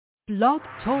Blog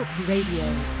Talk Radio.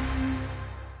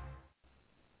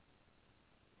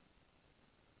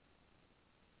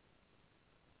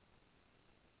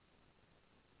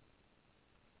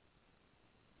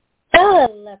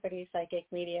 Celebrity Psychic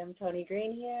Medium Toni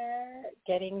Greene here,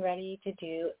 getting ready to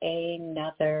do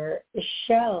another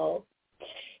show.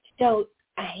 So,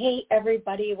 hey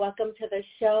everybody, welcome to the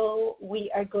show. We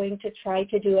are going to try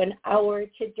to do an hour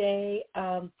today.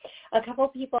 A couple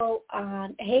people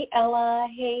on, hey Ella,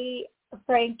 hey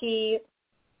Frankie,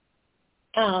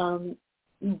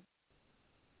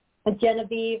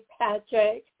 Genevieve,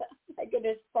 Patrick, my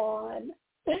goodness, Fawn.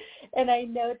 And I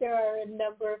know there are a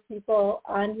number of people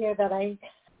on here that I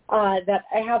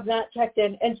have not checked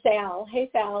in. And Sal, hey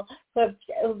Sal, who have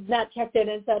not checked in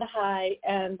and said hi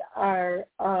and are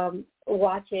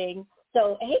watching.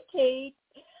 So hey Kate.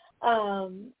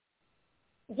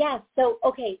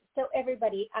 So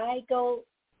everybody, I go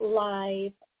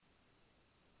live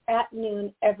at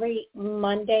noon every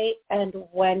Monday and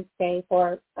Wednesday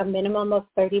for a minimum of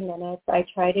 30 minutes. I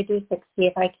try to do 60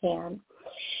 if I can.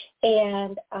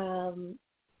 And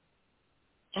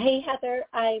hey, Heather,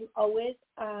 I'm always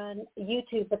on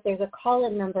YouTube, but there's a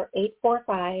call-in number,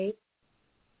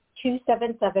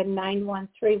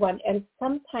 845-277-9131. And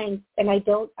sometimes, and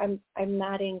I'm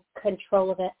not in control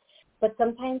of it, but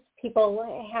sometimes people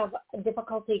have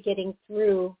difficulty getting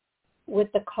through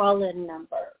with the call-in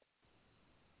number.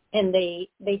 And they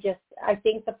just, I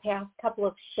think the past couple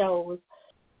of shows,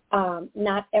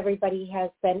 not everybody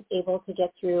has been able to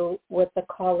get through with the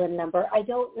call-in number. I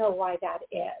don't know why that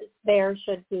is. There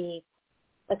should be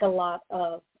like a lot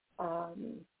of,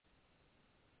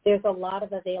 there's a lot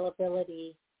of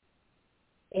availability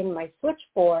in my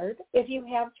switchboard. If you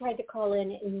have tried to call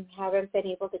in and you haven't been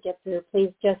able to get through,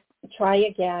 please just try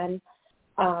again.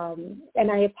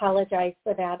 And I apologize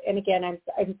for that. And again,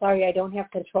 I'm sorry I don't have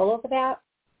control over that,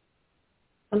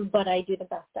 but I do the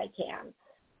best I can.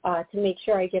 To make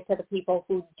sure I get to the people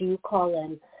who do call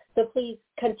in. So please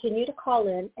continue to call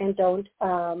in and don't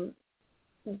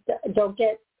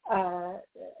get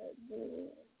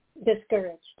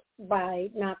discouraged by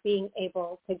not being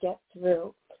able to get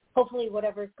through. Hopefully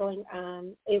whatever's going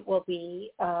on, it will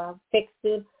be fixed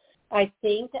soon. I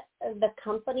think the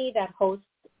company that hosts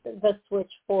the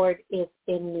switchboard is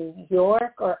in New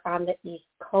York or on the East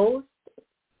Coast.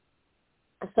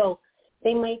 So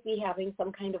they might be having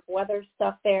some kind of weather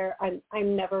stuff there.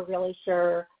 I'm never really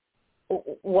sure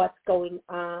what's going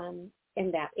on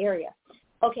in that area.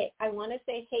 Okay, I want to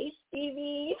say, hey,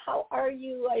 Stevie, how are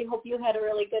you? I hope you had a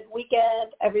really good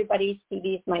weekend. Everybody,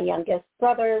 Stevie's my youngest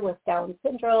brother with Down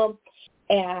syndrome,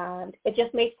 and it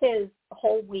just makes his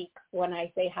whole week when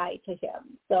I say hi to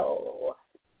him. So,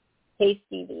 hey,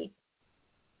 Stevie.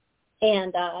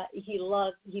 And he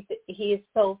is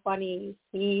so funny.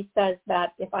 He says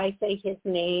that if I say his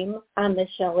name on the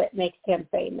show, it makes him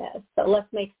famous. So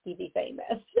let's make Stevie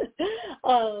famous.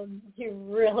 He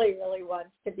really, really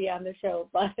wants to be on the show,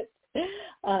 but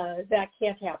that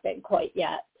can't happen quite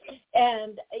yet.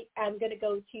 And I'm going to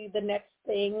go to the next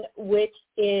thing, which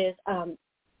is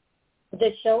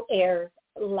the show airs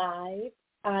live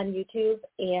on YouTube,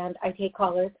 and I take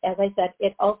callers. As I said,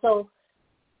 it also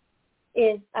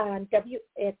is on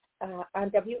WSCS,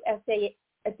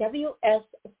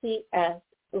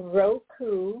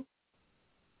 Roku,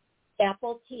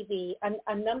 Apple TV,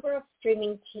 a number of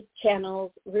streaming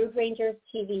channels, Rude Rangers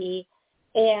TV,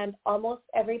 and almost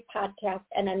every podcast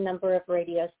and a number of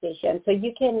radio stations. So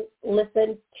you can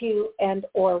listen to and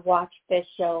or watch this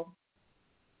show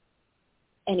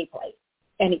any place,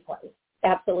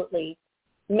 absolutely.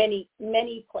 Many,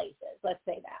 many places, let's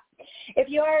say that. If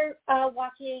you are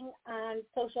watching on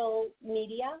social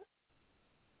media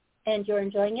and you're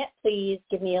enjoying it, please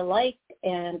give me a like.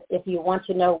 And if you want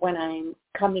to know when I'm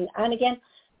coming on again,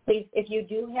 please, if you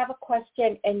do have a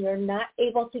question and you're not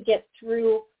able to get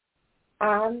through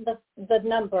on the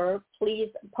number,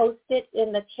 please post it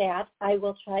in the chat. I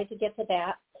will try to get to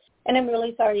that. And I'm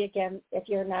really sorry again if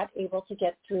you're not able to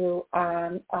get through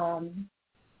on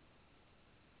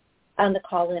the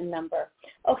call-in number.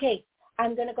 Okay,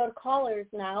 I'm going to go to callers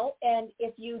now, and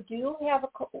if you do have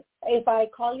if I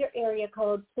call your area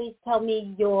code, please tell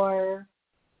me your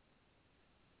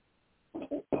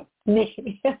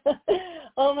name.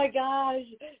 Oh my gosh,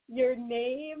 your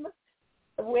name,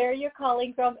 where you're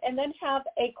calling from, and then have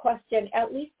a question,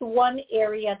 at least one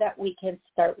area that we can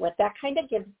start with. That kind of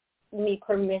gives me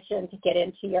permission to get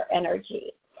into your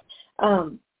energy.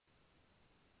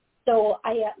 So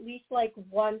I at least like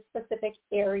one specific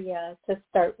area to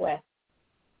start with.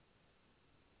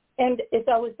 And it's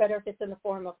always better if it's in the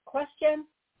form of question.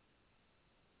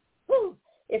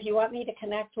 if you want me to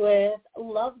connect with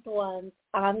loved ones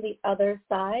on the other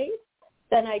side,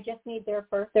 then I just need their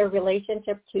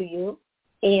relationship to you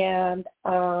and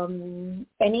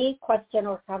any question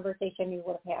or conversation you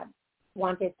would have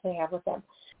wanted to have with them.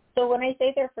 So when I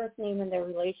say their first name and their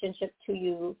relationship to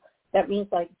you, that means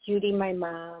like Judy, my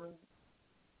mom,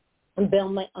 Bill,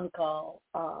 my uncle,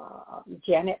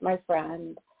 Janet, my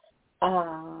friend,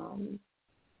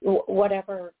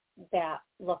 whatever that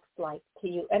looks like to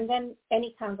you. And then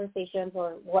any conversations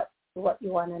or what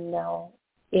you want to know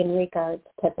in regards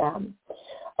to them.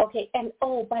 Okay, and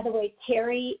by the way,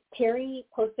 Terry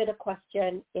posted a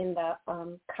question in the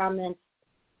comments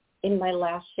in my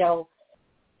last show,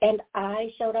 and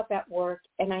I showed up at work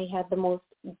and I had the most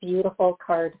beautiful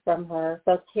card from her.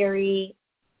 So Terry,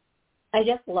 I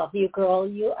just love you, girl.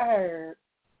 You're a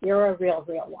real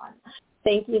one.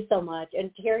 Thank you so much.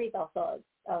 And Terry's also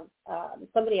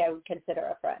somebody I would consider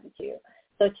a friend too.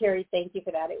 So Terry, thank you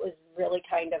for that. It was really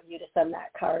kind of you to send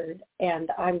that card.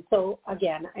 And I'm so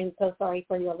sorry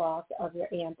for your loss of your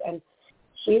aunt. And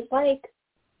she's like,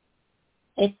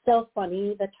 it's so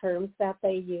funny the terms that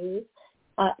they use.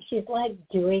 She's like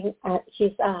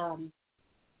she's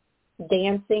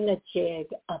dancing a jig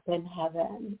up in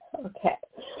heaven. Okay.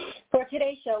 For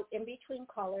today's show, in between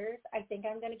callers, I think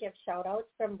I'm going to give shout-outs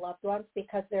from loved ones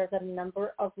because there's a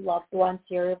number of loved ones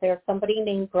here. There's somebody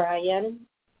named Brian,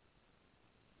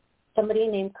 somebody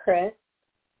named Chris.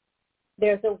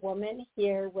 There's a woman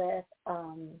here with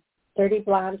dirty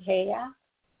blonde hair,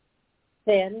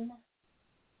 thin.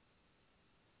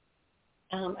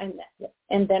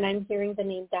 And then I'm hearing the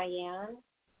name Diane.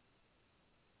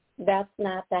 That's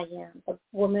not Diane. The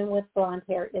woman with blonde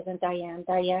hair isn't Diane.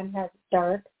 Diane has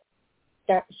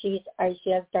she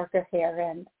has darker hair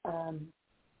and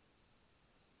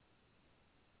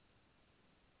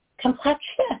complexion.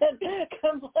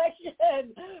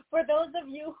 For those of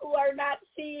you who are not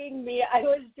seeing me, I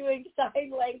was doing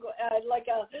sign language, like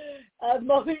a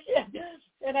motion,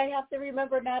 and I have to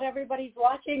remember not everybody's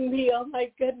watching me. Oh my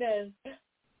goodness.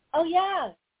 Oh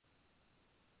yeah.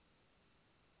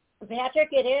 Patrick,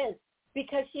 it is,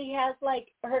 because she has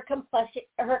like her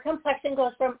complexion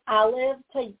goes from olive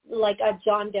to like a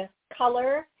jaundice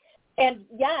color, and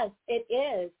yes, it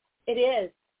is.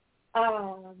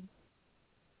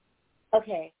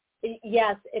 Okay,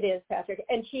 yes, it is, Patrick.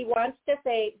 And she wants to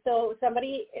say, so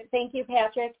somebody, thank you,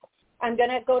 Patrick. I'm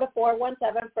going to go to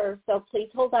 417 first, so please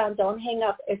hold on. Don't hang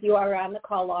up if you are on the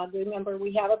call log. Remember,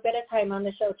 we have a bit of time on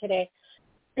the show today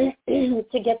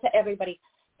to get to everybody.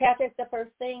 Patrick, the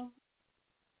first thing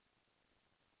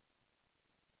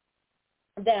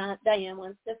that Diane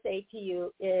wants to say to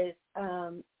you is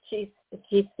she's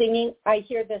singing. I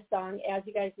hear this song. As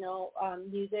you guys know,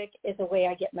 music is a way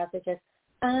I get messages.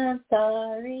 I'm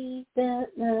sorry. Da,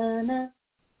 na, na.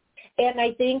 And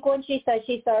I think when she says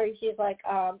she's sorry, she's like,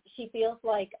 she feels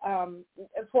like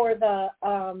for the,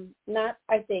 not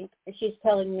I think, she's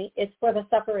telling me, it's for the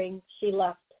suffering she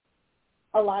left.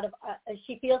 A lot of,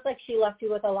 she feels like she left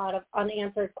you with a lot of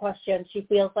unanswered questions. She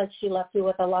feels like she left you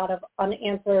with a lot of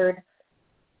unanswered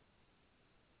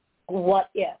what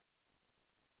if.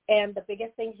 And the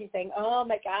biggest thing she's saying, oh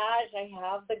my gosh, I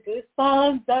have the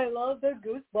goosebumps. I love the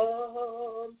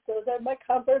goosebumps. Those are my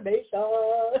confirmation.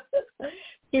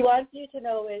 She wants you to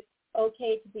know it's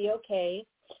okay to be okay,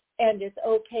 and it's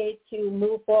okay to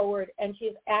move forward. And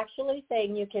she's actually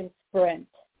saying you can sprint,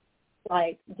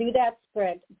 like do that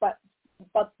sprint, but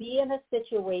be in a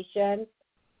situation.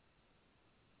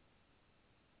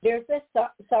 There's this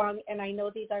song, and I know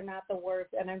these are not the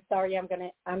words, and I'm sorry, I'm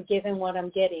giving what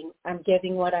I'm getting. I'm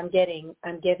giving what I'm getting.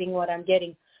 I'm giving what I'm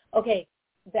getting. Okay,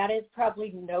 that is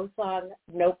probably no song,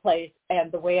 no place,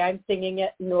 and the way I'm singing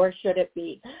it, nor should it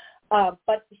be.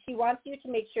 But she wants you to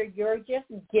make sure you're just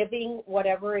giving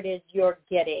whatever it is you're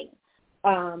getting.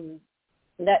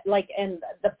 That like, and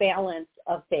the balance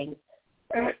of things.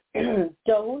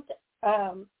 Don't,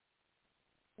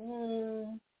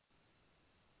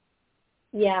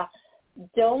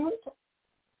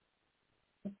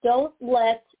 don't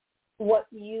let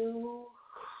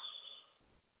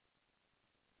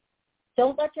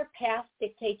don't let your past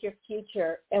dictate your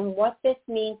future. And what this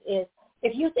means is,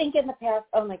 if you think in the past,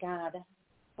 oh my God,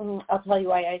 I'll tell you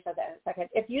why I said that in a second.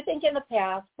 If you think in the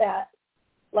past that,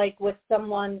 like with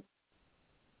someone,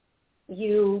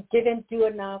 you didn't do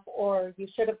enough, or you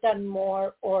should have done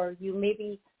more, or you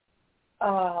maybe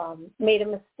made a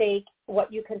mistake,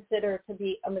 what you consider to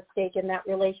be a mistake in that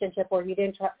relationship, or you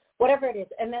didn't try, whatever it is,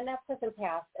 and then that person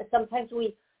passed. Sometimes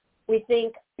we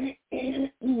think,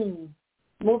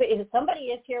 move it. If somebody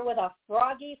is here with a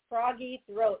froggy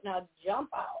throat, now jump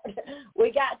out.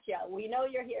 We got you. We know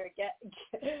you're here.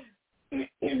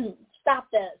 stop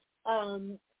this.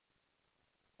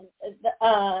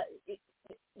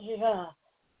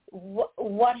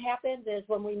 What happens is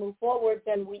when we move forward,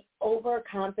 then we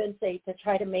overcompensate to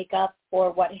try to make up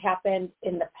for what happened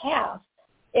in the past.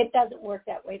 It doesn't work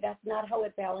that way. That's not how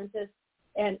it balances.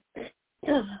 And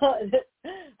I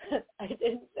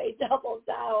didn't say double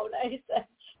down. I said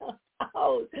shut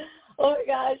out. Oh my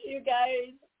gosh, you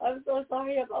guys, I'm so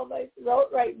sorry about my throat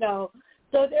right now.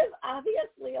 So there's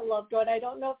obviously a loved one. I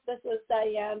don't know if this was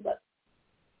Diane, but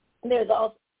there's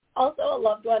also a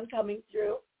loved one coming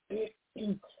through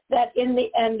that in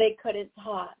the end they couldn't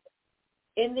talk.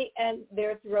 In the end,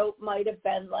 their throat might have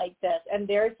been like this, and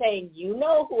they're saying, you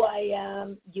know who I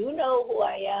am, you know who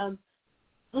I am.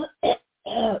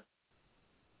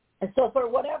 And so for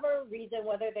whatever reason,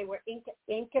 whether they were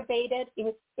incubated,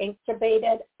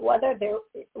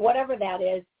 whatever that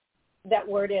is, that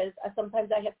word is,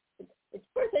 sometimes I have, this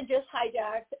person just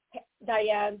hijacked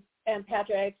Diane and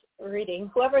Patrick's reading,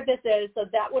 whoever this is, so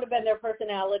that would have been their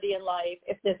personality in life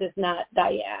if this is not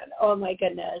Diane. Oh, my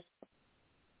goodness.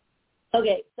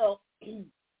 Okay, so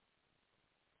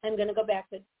I'm going to go back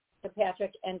to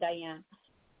Patrick and Diane.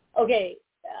 Okay,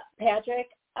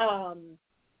 Patrick,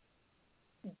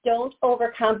 don't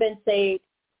overcompensate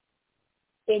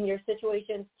in your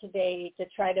situations today to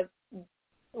try to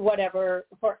whatever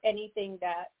for anything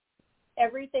that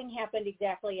everything happened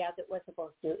exactly as it was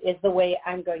supposed to is the way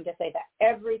I'm going to say that.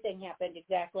 Everything happened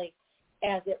exactly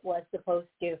as it was supposed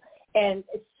to. And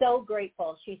it's so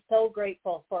grateful. She's so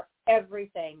grateful for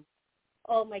everything.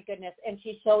 Oh, my goodness. And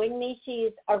she's showing me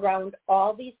she's around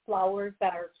all these flowers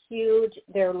that are huge.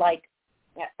 They're like,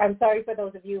 I'm sorry for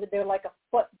those of you, they're like a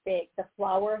foot big. The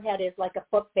flower head is like a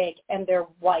foot big, and they're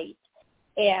white.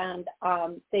 And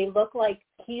they look like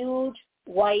huge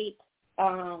white,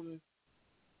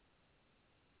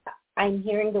 I'm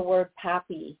hearing the word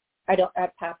poppy.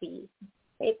 Poppy.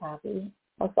 Hey, poppy.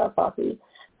 What's up, poppy?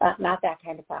 Not that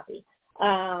kind of poppy.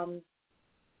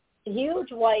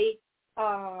 Huge white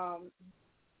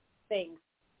things.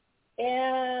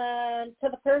 And to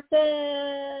the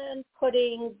person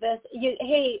putting this,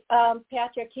 hey,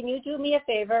 Patrick, can you do me a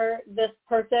favor? This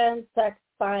person, sex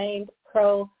find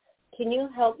pro, can you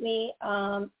help me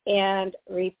and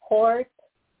report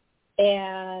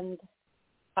and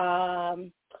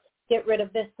get rid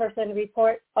of this person,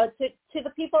 report to the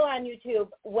people on YouTube,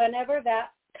 whenever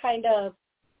that kind of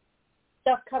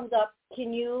stuff comes up,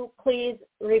 can you please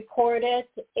report it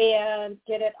and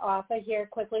get it off of here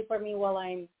quickly for me while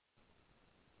I'm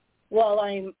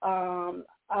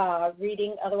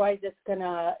reading? Otherwise, it's going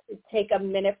to take a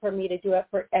minute for me to do it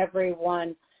for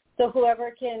everyone. So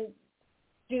whoever can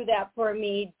do that for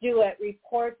me, do it.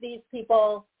 Report these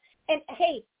people. And,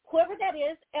 hey, whoever that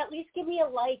is, at least give me a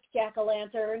like,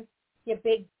 jack-o'-lantern, you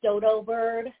big dodo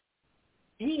bird.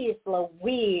 Jeez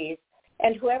Louise.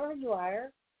 And whoever you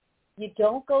are, you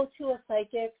don't go to a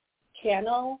psychic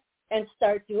channel and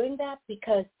start doing that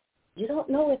because you don't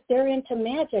know if they're into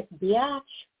magic, biatch.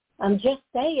 I'm just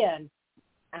saying.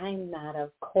 I'm not,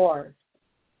 of course.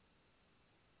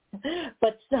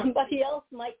 But somebody else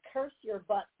might curse your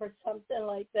butt for something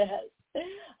like this.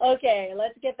 Okay,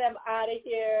 let's get them out of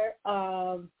here.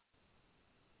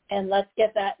 And let's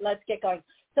get going.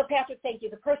 So, Patrick, thank you.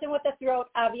 The person with the throat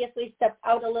obviously stepped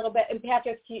out a little bit. And,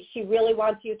 Patrick, she really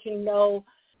wants you to know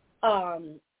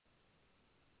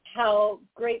how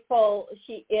grateful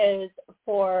she is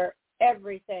for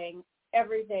everything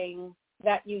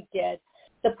that you did.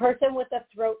 The person with the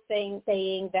throat thing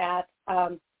saying that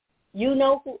you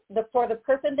know for the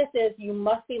person this is, you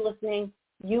must be listening.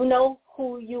 You know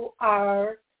who you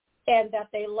are and that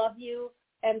they love you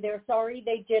and they're sorry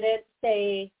they didn't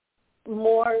say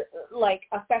more like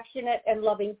affectionate and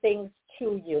loving things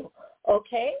to you.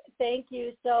 Okay? Thank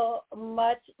you so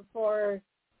much for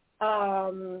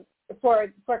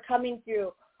coming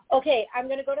through. Okay, I'm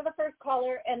going to go to the first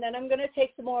caller, and then I'm going to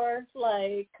take some more,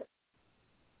 like,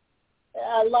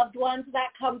 loved ones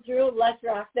that come through. Let's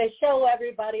rock the show,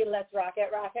 everybody. Let's rock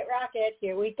it, rock it, rock it.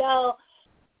 Here we go.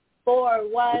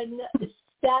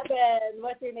 417.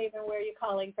 What's your name and where are you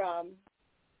calling from?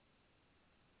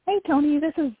 Hey, Toni.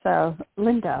 This is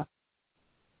Linda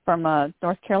from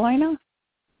North Carolina.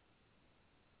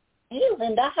 Hey,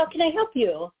 Linda. How can I help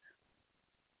you?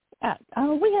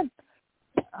 We had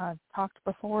talked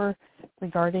before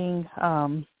regarding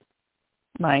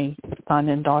my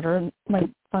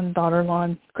son-daughter-in-law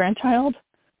and grandchild,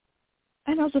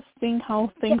 and I was just seeing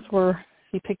how things were.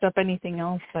 If you picked up anything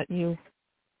else that you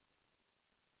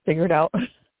figured out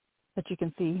that you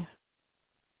can see.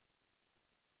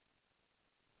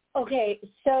 Okay,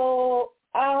 so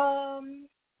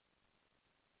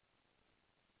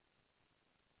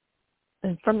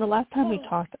And from the last time we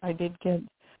talked, I did get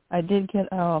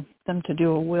them to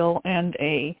do a will and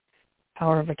a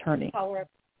power of attorney.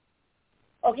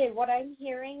 Okay, what I'm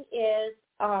hearing is,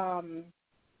 and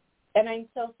I'm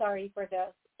so sorry for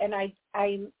this, and I'm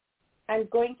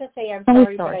going to say I'm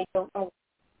sorry, but I don't know.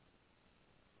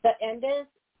 The end is,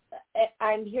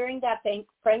 I'm hearing that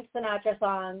Frank Sinatra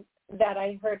song that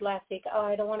I heard last week. Oh,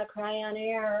 I don't want to cry on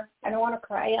air. I don't want to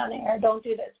cry on air. Don't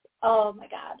do this. Oh, my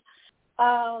God.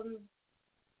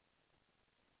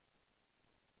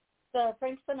 The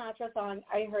Frank Sinatra song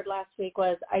I heard last week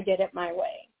was I Did It My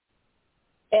Way.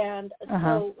 And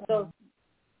so the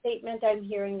statement I'm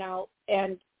hearing now,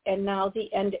 and now the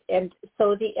end, and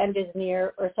so the end is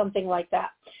near, or something like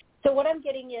that. So what I'm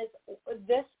getting is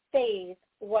this phase,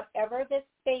 whatever this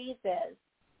phase is,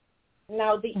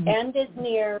 now the end is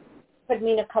near could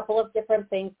mean a couple of different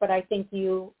things, but I think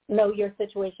you know your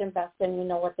situation best and you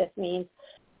know what this means.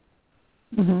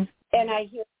 And I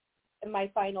hear my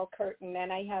final curtain,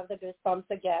 and I have the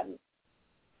goosebumps again.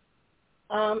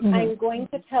 I'm going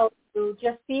to tell you,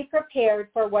 just be prepared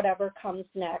for whatever comes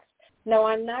next. No,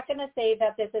 I'm not going to say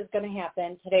that this is going to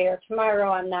happen today or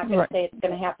tomorrow. I'm not going to say it's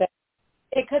going to happen.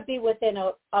 It could be within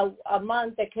a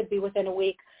month. It could be within a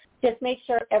week. Just make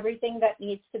sure everything that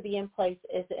needs to be in place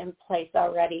is in place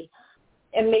already.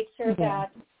 And make sure that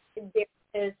there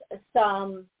is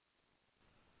some,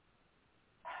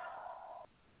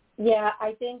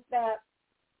 I think that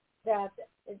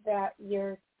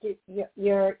you're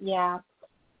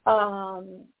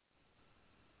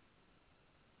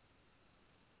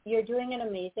doing an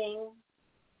amazing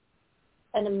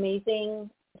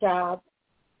job.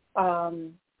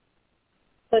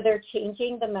 So they're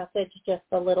changing the message just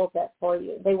a little bit for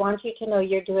you. They want you to know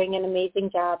you're doing an amazing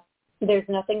job. There's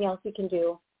nothing else you can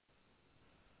do.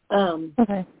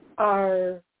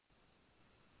 Are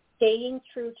staying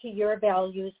true to your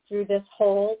values through this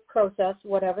whole process,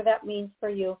 whatever that means for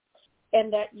you,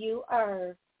 and that you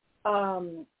are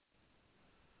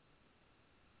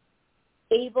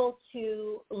able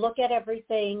to look at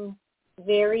everything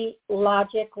very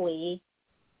logically,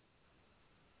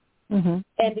 and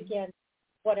again,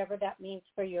 whatever that means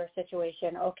for your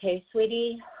situation. Okay,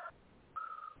 sweetie?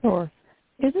 Sure.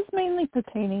 Is this mainly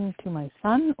pertaining to my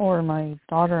son or my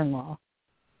daughter-in-law?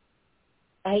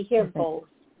 I hear both.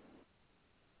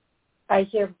 I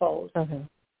hear both. Okay.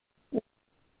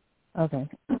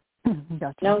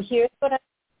 Gotcha. Now, here's what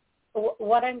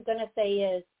I'm going to say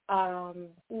is,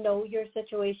 know your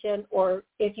situation, or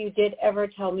if you did ever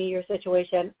tell me your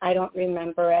situation, I don't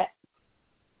remember it.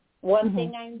 One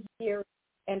thing I'm hearing,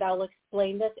 and I'll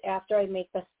explain this after I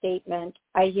make the statement,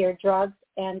 I hear drugs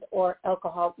and or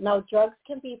alcohol. Now, drugs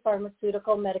can be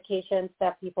pharmaceutical medications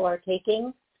that people are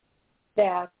taking.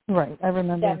 I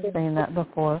remember saying that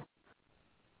before.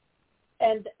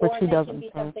 And which or he they doesn't. can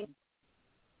be something.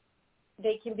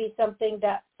 They can be something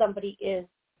that somebody is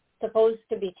supposed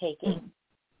to be taking.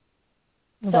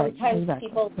 Sometimes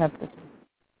people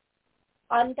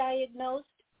undiagnosed,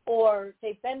 or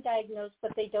they've been diagnosed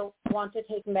but they don't want to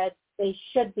take meds they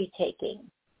should be taking.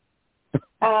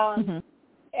 And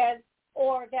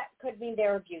or that could mean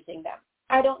they're abusing them.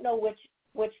 I don't know which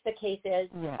the case is.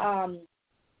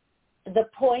 The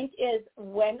point is,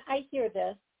 when I hear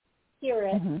it,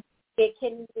 it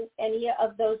can mean any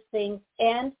of those things,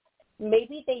 and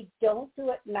maybe they don't do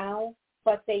it now,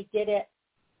 but they did it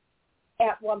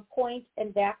at one point,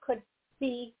 and that could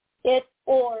be it,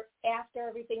 or after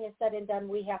everything is said and done,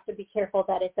 we have to be careful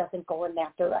that it doesn't go in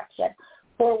that direction.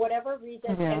 For whatever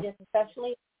reason, and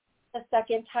especially the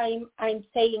second time I'm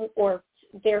saying, or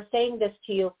they're saying this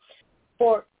to you,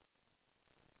 for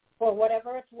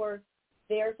whatever it's worth,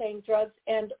 they're saying drugs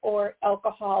and or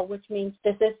alcohol, which means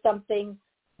this is something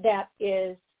that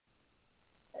is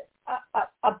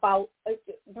about,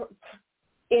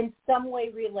 in some way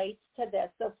relates to this.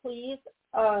 So please,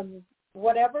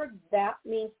 whatever that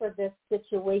means for this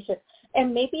situation,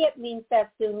 and maybe it means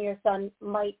that soon your son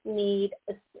might need,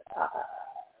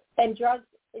 and drugs,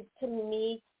 to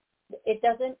me, it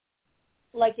doesn't,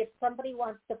 like if somebody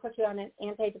wants to put you on an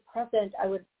antidepressant, I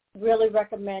would really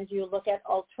recommend you look at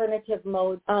alternative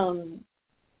modes,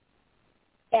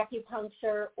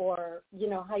 acupuncture, or,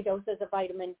 high doses of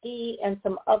vitamin D and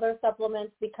some other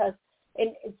supplements, because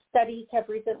studies have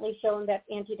recently shown that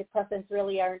antidepressants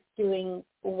really aren't doing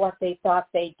what they thought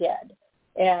they did.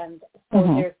 And so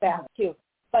there's that too.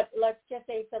 But let's just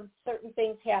say some certain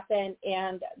things happen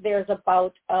and there's a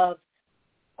bout of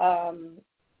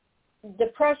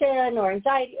depression or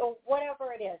anxiety or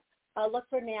whatever it is. Look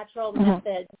for natural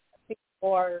methods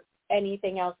before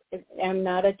anything else. I'm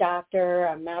not a doctor.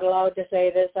 I'm not allowed to say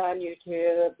this on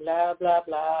YouTube, blah, blah,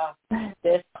 blah.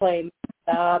 Disclaimer.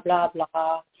 blah, blah,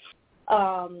 blah.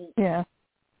 Yeah.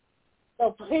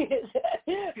 So please,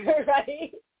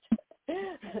 right?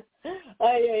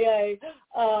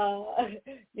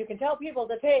 You can tell people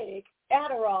to take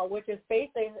Adderall, which is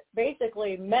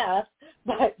basically meth,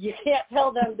 but you can't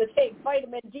tell them to take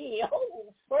vitamin D.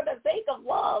 Oh, for the sake of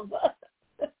love.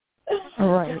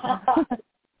 Right.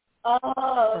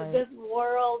 Right. This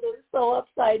world is so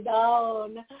upside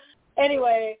down.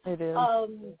 Anyway, it is.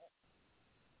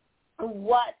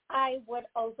 What I would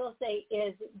also say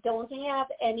is don't have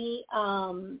any,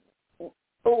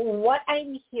 what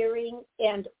I'm hearing,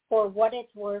 and for what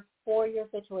it's worth for your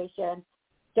situation,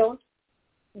 don't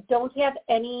have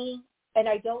any, and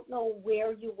I don't know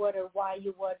where you would or why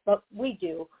you would, but we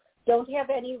do. Don't have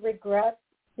any regrets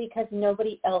because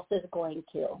nobody else is going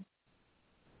to.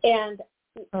 And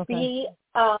be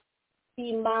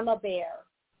mama bear.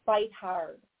 Fight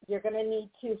hard. You're going to need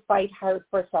to fight hard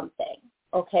for something,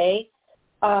 okay?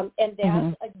 And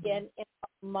that's, again, in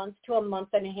a month to a month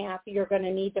and a half, you're going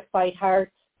to need to fight hard.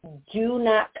 Do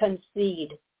not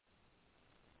concede.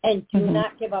 And do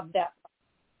not give up that,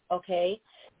 okay?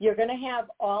 You're going to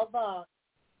have all the,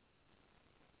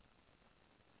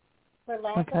 for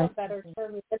lack of a better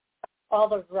term, all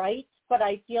the rights, but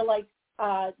I feel like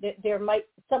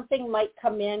something might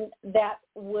come in that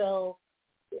will,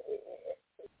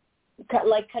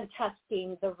 like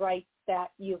contesting the rights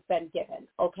that you've been given,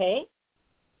 okay?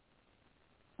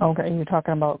 Okay, you're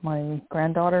talking about my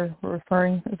granddaughter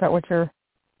referring? Is that what you're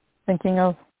thinking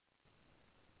of?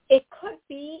 It could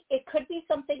be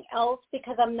something else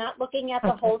because I'm not looking at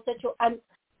the whole situation.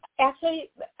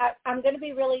 I'm going to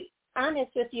be really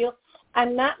honest with you.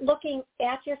 I'm not looking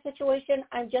at your situation.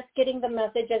 I'm just getting the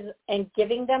messages and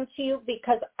giving them to you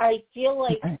because I feel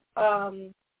like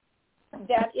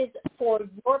that is for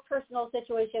your personal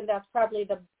situation. That's probably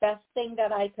the best thing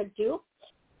that I could do.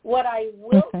 What I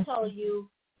will tell you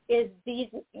is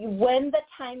when the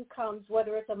time comes,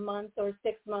 whether it's a month or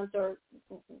 6 months or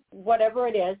whatever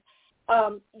it is,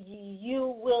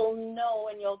 you will know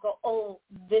and you'll go, oh,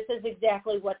 this is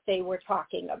exactly what they were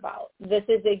talking about. This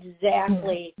is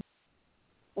exactly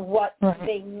what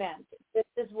they meant. This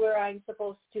is where I'm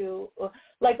supposed to,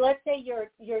 like, let's say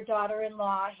your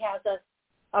daughter-in-law has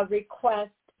a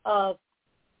request of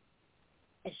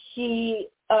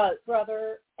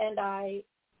brother and I,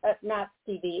 not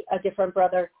Stevie, a different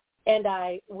brother, and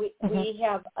we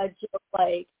have a joke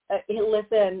like,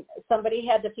 listen, somebody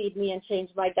had to feed me and change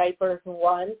my diapers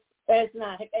once.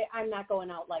 I'm not going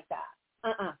out like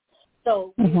that.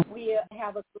 So we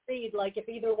have agreed, like, if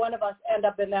either one of us end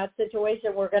up in that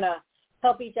situation, we're going to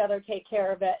help each other take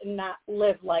care of it and not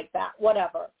live like that,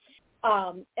 whatever.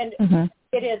 And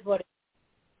it is what it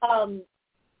is.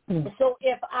 So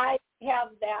if I have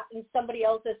that and somebody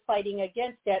else is fighting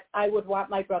against it, I would want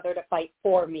my brother to fight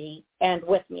for me and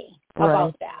with me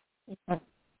about that.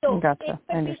 So gotcha.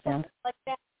 I understand. Like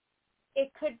that.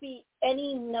 It could be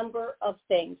any number of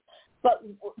things. But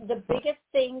the biggest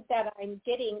thing that I'm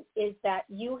getting is that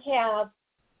you have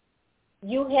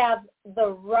the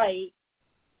right.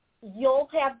 You'll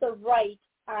have the right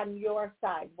on your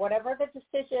side. Whatever the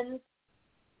decisions,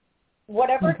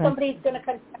 whatever somebody's going to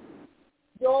contest,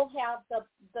 you'll have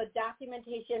the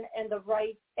documentation and the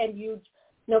rights, and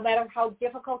no matter how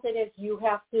difficult it is, you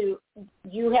have to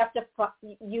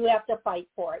fight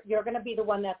for it. You're going to be the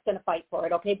one that's going to fight for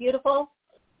it. Okay, beautiful?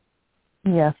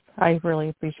 Yes, I really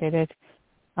appreciate it.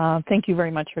 Thank you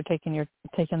very much for taking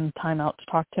the time out to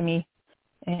talk to me,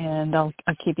 and I'll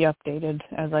keep you updated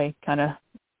as I kind of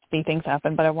see things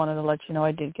happen. But I wanted to let you know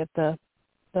I did get the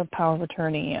power of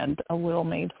attorney and a will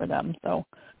made for them, so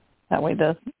that way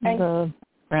the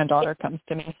granddaughter comes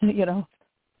to me, you know.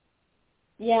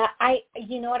 Yeah,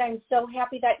 you know what, I'm so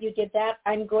happy that you did that.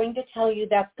 I'm going to tell you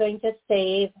that's going to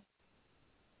save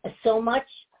so much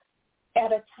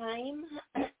at a time.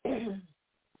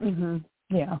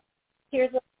 Yeah.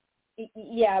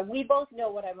 We both know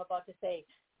what I'm about to say.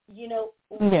 You know.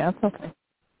 Yeah, it's okay.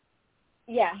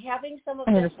 Yeah, having some of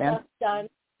this stuff done.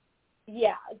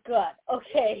 Yeah, good.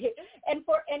 Okay. And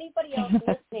for anybody else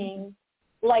listening,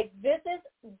 like,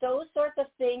 those sorts of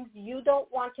things, you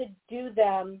don't want to do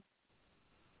them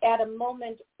at a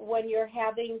moment when you're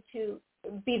having to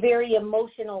be very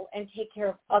emotional and take care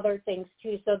of other things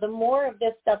too. So the more of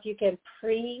this stuff you can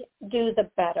pre-do,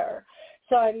 the better.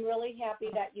 So I'm really happy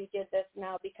that you did this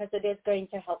now because it is going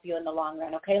to help you in the long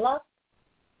run. Okay, love?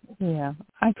 Yeah,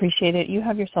 I appreciate it. You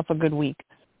have yourself a good week.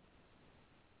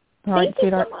 All right, Thank you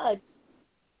sweetheart. so much.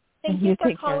 Thank you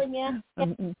for calling in.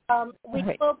 And, we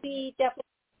will be definitely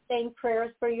saying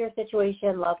prayers for your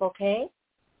situation, love, okay?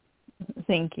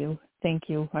 Thank you.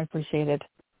 I appreciate it.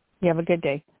 You have a good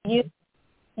day. You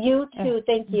You too.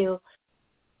 Thank you.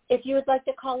 If you would like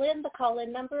to call in, the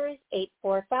call-in number is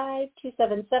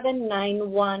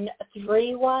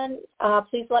 845-277-9131.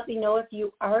 Please let me know if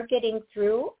you are getting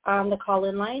through on the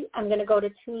call-in line. I'm going to go to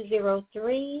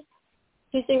 203.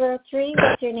 203,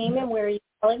 what's your name and where are you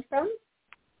calling from?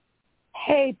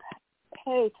 Hey,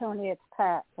 Toni, it's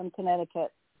Pat from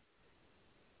Connecticut.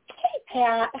 Hey,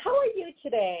 Pat. How are you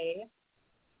today?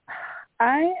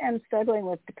 I am struggling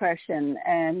with depression,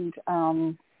 and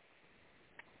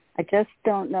I just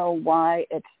don't know why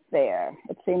it's there.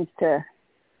 It seems to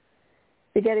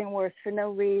be getting worse for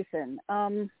no reason.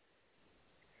 I'm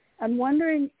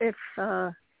wondering if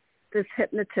this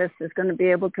hypnotist is going to be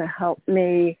able to help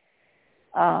me,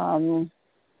 one,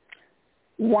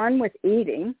 with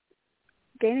eating,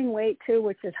 gaining weight too,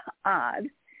 which is odd.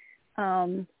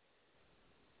 I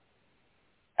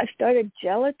started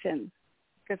gelatin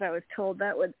because I was told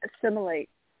that would assimilate.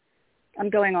 I'm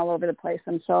going all over the place.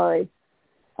 I'm sorry.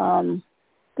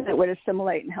 That would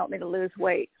assimilate and help me to lose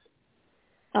weight.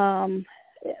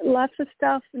 Lots of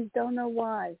stuff and don't know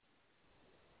why.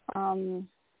 I'm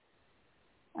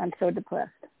so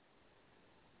depressed.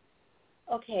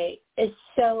 Okay,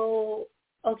 so,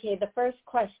 the first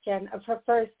question,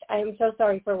 I'm so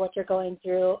sorry for what you're going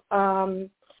through.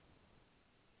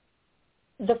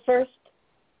 The first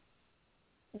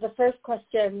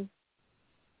question,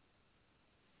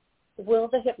 will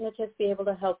the hypnotist be able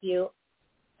to help you?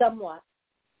 Somewhat.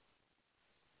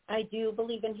 I do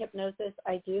believe in hypnosis.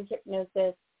 I do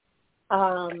hypnosis.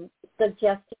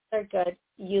 Suggestions are good.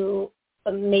 You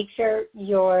make sure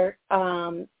you're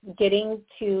getting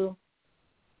to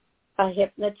a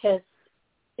hypnotist,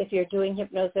 if you're doing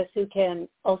hypnosis, who can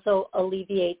also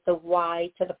alleviate the why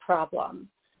to the problem.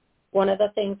 One of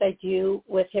the things I do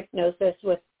with hypnosis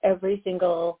with every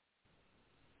single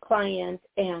client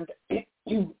and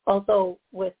also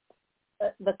with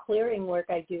the clearing work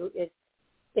I do is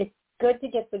it's good to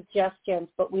get suggestions,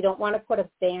 but we don't want to put a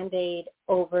Band-Aid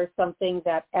over something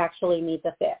that actually needs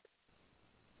a fix.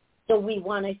 So we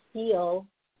want to heal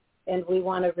and we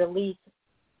want to release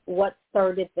what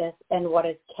started this and what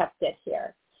has kept it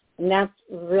here. And that's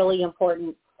really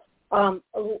important.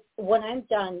 When I'm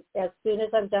done, as soon as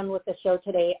I'm done with the show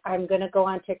today, I'm going to go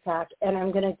on TikTok and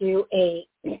I'm going to do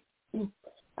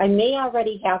I may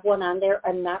already have one on there.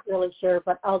 I'm not really sure,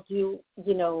 but I'll do,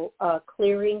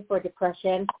 clearing for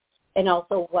depression and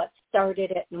also what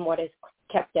started it and what has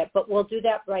kept it. But we'll do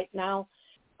that right now.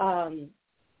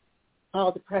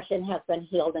 All depression has been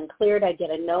healed and cleared. I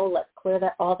get a no. Let's clear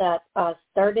that. All that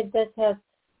started this has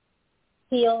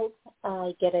healed.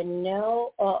 I get a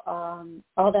no.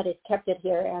 All that has kept it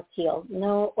here has healed.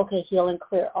 No. Okay, heal and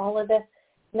clear all of this.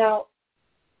 Now,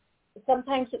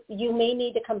 sometimes you may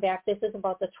need to come back. This is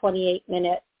about the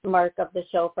 28-minute mark of the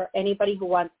show for anybody who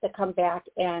wants to come back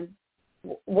and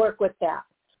work with that.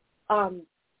 Some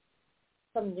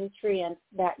nutrients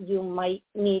that you might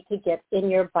need to get in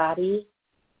your body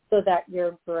so that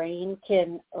your brain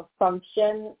can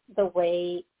function the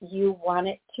way you want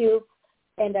it to.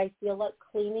 And I feel like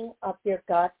cleaning up your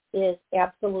gut is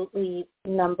absolutely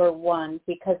number one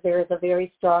because there is a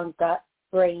very strong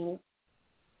gut-brain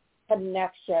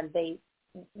connection.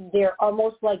 They're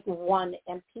almost like one,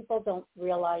 and people don't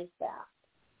realize that.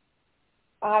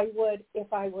 I would,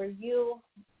 if I were you,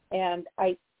 and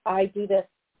I do this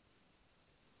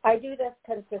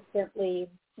consistently,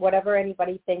 whatever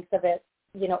anybody thinks of it.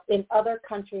 In other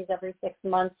countries, every 6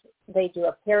 months they do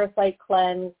a parasite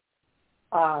cleanse,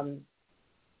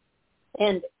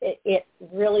 and it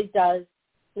really does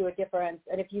do a difference.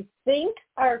 And if you think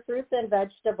our fruits and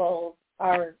vegetables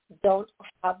don't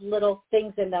have little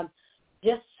things in them,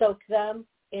 just soak them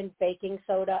in baking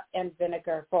soda and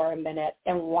vinegar for a minute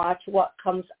and watch what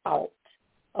comes out.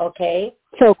 Okay?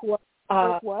 Soak what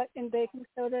in baking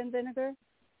soda and vinegar?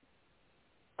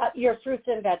 Your fruits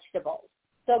and vegetables.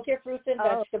 Soak your fruits and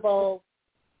vegetables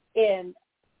in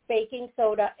baking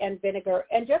soda and vinegar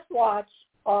and just watch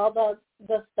all the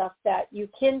stuff that you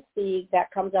can see that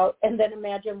comes out, and then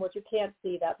imagine what you can't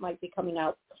see that might be coming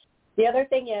out. The other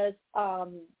thing is,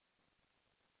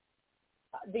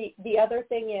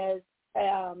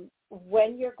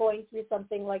 when you're going through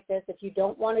something like this, if you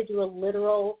don't want to do a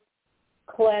literal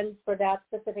cleanse for that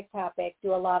specific topic,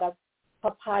 do a lot of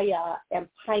papaya and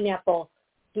pineapple,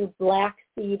 do black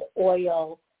seed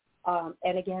oil.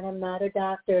 And again, I'm not a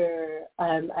doctor.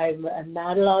 I'm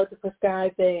not allowed to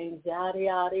prescribe things, yada,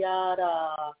 yada,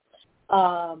 yada.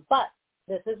 But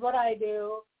this is what I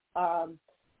do.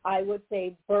 I would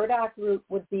say burdock root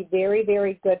would be very,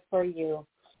 very good for you.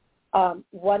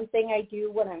 One thing I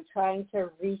do when I'm trying to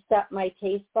reset my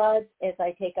taste buds is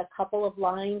I take a couple of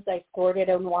limes, I squirt it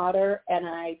in water, and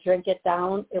I drink it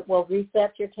down. It will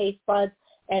reset your taste buds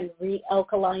and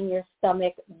re-alkaline your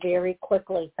stomach very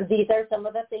quickly. These are some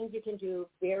of the things you can do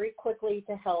very quickly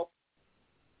to help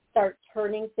start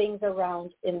turning things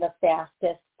around in the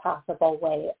fastest possible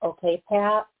way. Okay,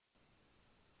 Pat?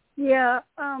 Yeah,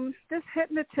 this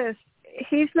hypnotist,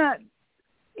 he's not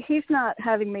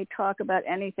having me talk about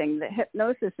anything. The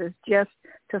hypnosis is just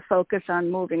to focus on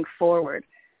moving forward,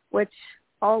 which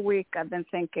all week I've been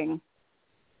thinking,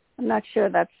 I'm not sure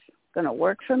that's going to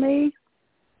work for me.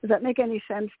 Does that make any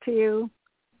sense to you?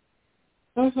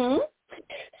 Mm-hmm.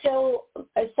 So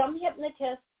some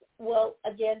hypnotists will,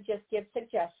 again, just give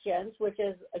suggestions, which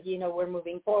is, we're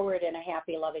moving forward in a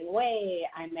happy, loving way.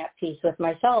 I'm at peace with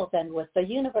myself and with the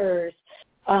universe.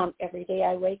 Every day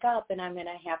I wake up and I'm in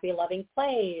a happy, loving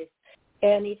place.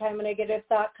 Anytime a negative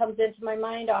thought comes into my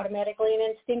mind, automatically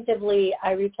and instinctively,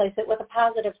 I replace it with a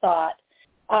positive thought.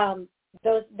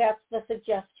 That's the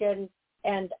suggestion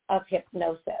end of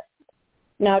hypnosis.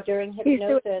 Now, during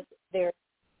hypnosis,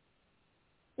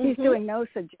 he's doing no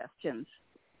suggestions,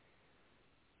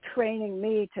 training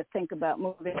me to think about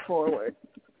moving forward.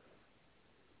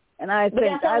 And I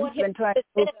think I've been trying to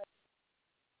move.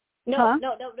 No,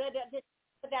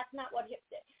 but that's not what.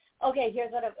 Okay,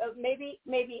 here's what.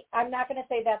 Maybe I'm not going to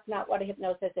say that's not what a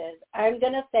hypnosis is. I'm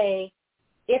going to say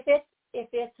if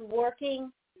it's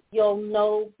working, you'll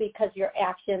know because your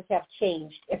actions have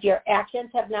changed. If your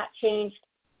actions have not changed,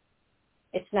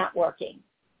 it's not working.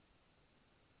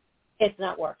 It's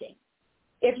not working.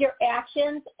 If your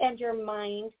actions and your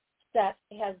mindset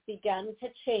has begun to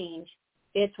change,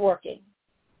 it's working.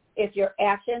 If your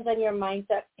actions and your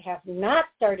mindset have not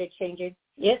started changing,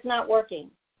 it's not working.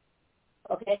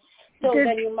 Okay? So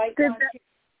then you might want to...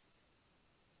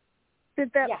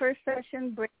 Did that first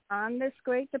session bring on this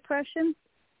Great Depression?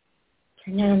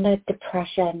 Turn on the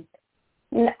depression.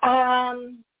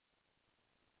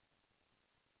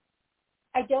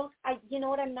 You know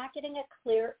what, I'm not getting a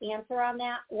clear answer on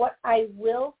that. What I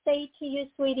will say to you,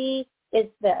 sweetie, is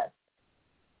this.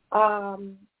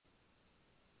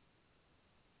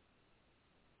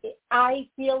 I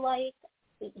feel like,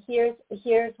 here's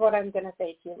what I'm going to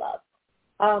say to you, love.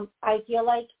 I feel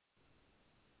like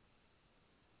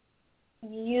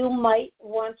you might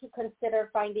want to consider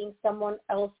finding someone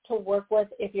else to work with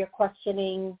if you're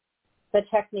questioning the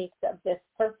techniques of this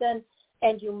person,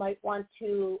 and you might want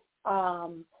to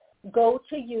go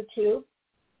to YouTube,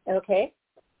 okay?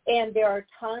 And there are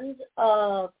tons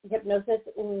of hypnosis.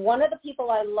 One of the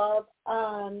people I love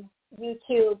on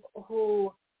YouTube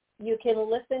who you can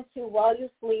listen to while you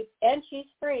sleep, and she's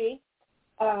free.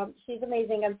 She's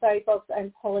amazing. I'm sorry, folks,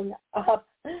 I'm pulling up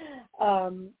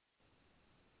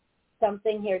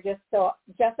something here. Just so,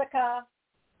 Jessica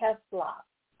Heslop,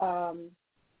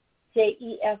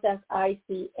 JESSICA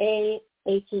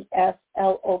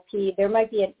HESLOP. There might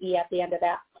be an E at the end of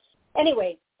that.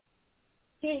 Anyway,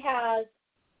 she has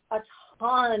a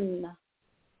ton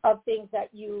of things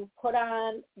that you put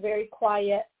on very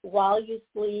quiet while you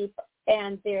sleep,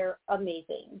 and they're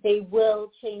amazing. They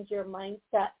will change your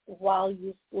mindset while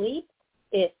you sleep.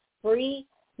 It's free,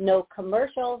 no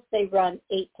commercials. They run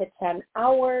 8 to 10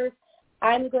 hours.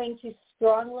 I'm going to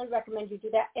strongly recommend you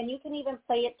do that, and you can even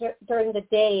play it during the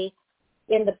day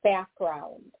in the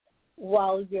background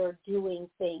while you're doing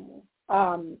things.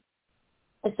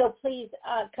 So please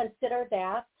consider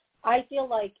that. I feel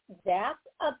like that's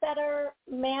a better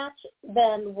match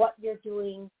than what you're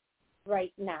doing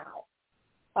right now.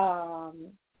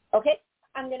 Okay,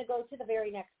 I'm going to go to the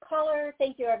very next caller.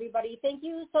 Thank you, everybody. Thank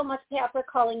you so much, Pat, for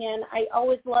calling in. I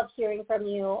always love hearing from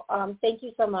you. Thank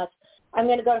you so much. I'm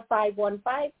going to go to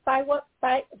 515.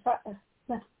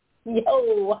 515.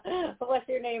 Yo, what's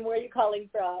your name? Where are you calling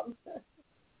from?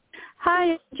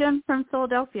 Hi, Jim from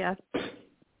Philadelphia.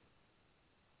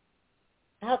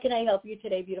 How can I help you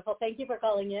today, beautiful? Thank you for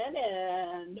calling in,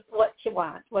 and what you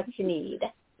want, what you need.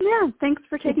 Yeah, thanks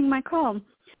for taking my call.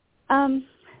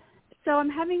 So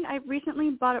I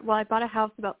recently bought a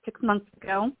house about 6 months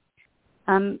ago.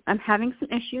 I'm having some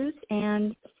issues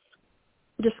and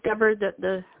discovered that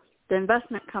the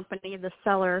investment company, the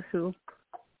seller who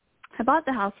I bought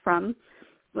the house from,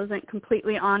 wasn't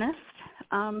completely honest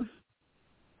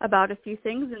about a few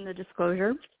things in the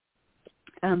disclosure,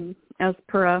 as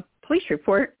per a police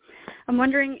report. I'm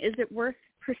wondering, is it worth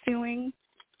pursuing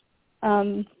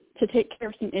to take care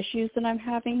of some issues that I'm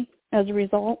having as a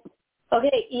result?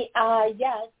 Okay,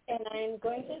 yes, and I'm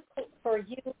going to, for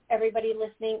you, everybody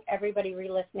listening, everybody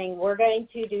re-listening, we're going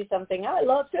to do something I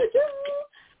love to do.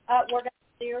 We're going to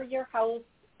clear your house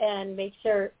and make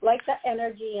sure, like, the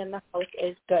energy in the house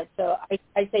is good. So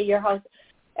I say your house,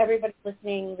 everybody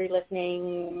listening,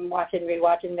 re-listening, watching,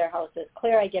 re-watching, their house is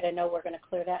clear. I get a no, we're going to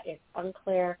clear that. It's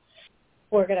unclear,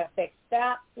 we're going to fix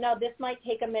that. Now, this might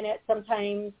take a minute.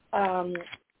 Sometimes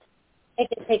it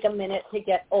can take a minute to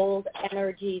get old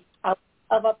energy out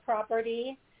of a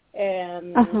property.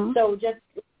 And so just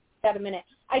got a minute.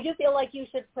 I do feel like you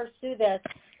should pursue this.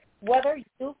 Whether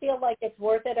you feel like it's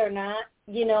worth it or not,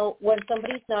 you know, when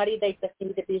somebody's naughty, they just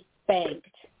need to be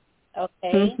spanked,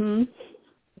 okay?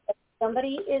 If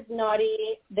somebody is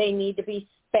naughty, they need to be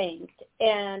spanked.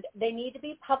 And they need to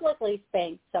be publicly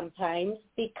spanked sometimes,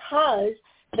 because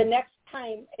the next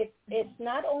time it's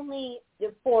not only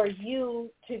for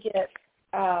you to get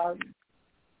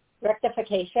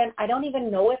rectification. I don't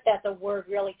even know if that's a word,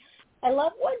 really. I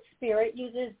love when Spirit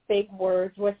uses big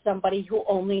words with somebody who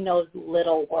only knows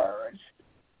little words.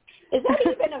 Is that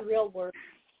even a real word,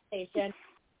 Station?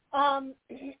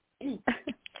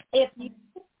 If you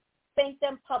thank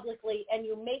them publicly and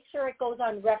you make sure it goes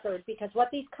on record, because what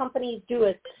these companies do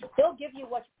is they'll give you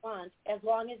what you want as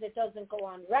long as it doesn't go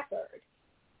on record.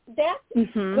 That's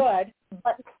good,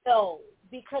 but no,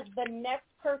 because the next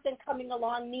person coming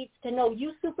along needs to know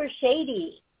you super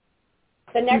shady.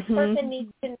 The next person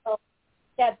needs to know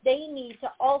that they need to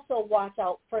also watch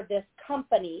out for this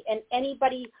company, and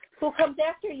anybody who comes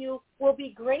after you will be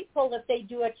grateful if they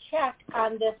do a check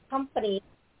on this company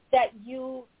that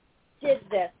you did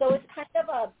this. So it's kind of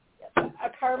a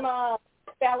karma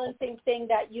balancing thing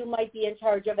that you might be in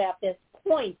charge of at this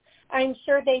point. I'm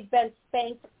sure they've been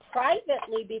spanked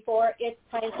privately before. It's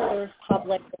time for their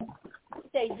public to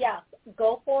say, yes,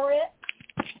 go for it.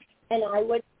 And I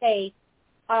would say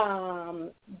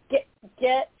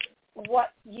get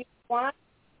what you want,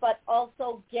 but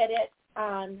also get it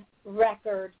on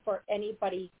record for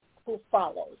anybody who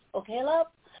follows. Okay, love?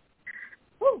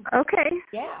 Whew. Okay.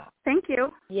 Yeah. Thank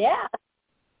you. Yeah.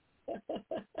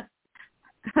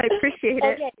 I appreciate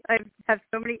it. I have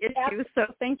so many issues, so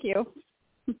thank you.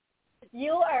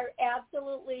 You are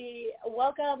absolutely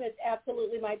welcome. It's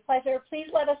absolutely my pleasure. Please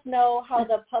let us know how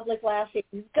the public lashings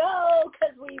go,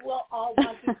 because we will all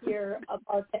want to hear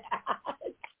about that.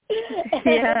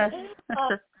 Yeah.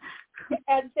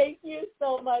 And thank you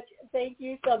so much. Thank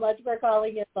you so much for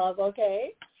calling in, love,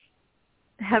 okay?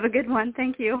 Have a good one.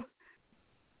 Thank you.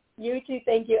 You too.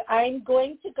 Thank you. I'm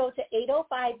going to go to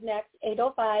 805 next,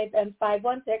 805 and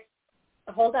 516.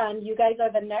 Hold on, you guys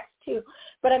are the next two.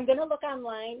 But I'm going to look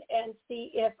online and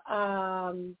see if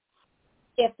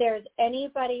there's any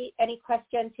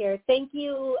questions here. Thank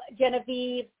you,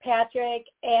 Genevieve, Patrick,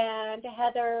 and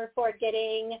Heather for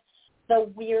getting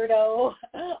the weirdo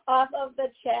off of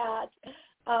the chat.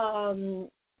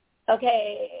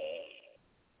 Okay.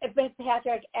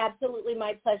 Patrick, absolutely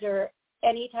my pleasure.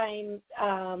 Anytime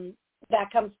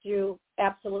that comes through,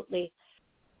 absolutely.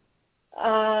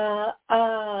 And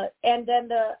then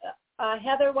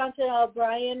Heather wants to know,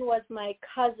 Brian was my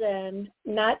cousin.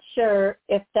 Not sure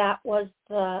if that was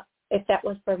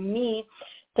for me.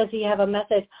 Does he have a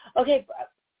message? Okay,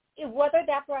 whether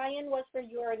that Brian was for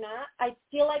you or not, I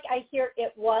feel like I hear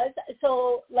it was.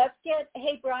 So let's get,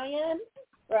 hey, Brian,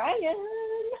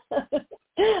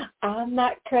 I'm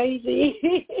not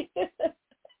crazy.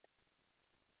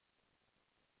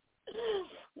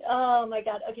 Oh my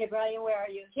God. Okay, Brian, where are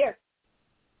you? Here.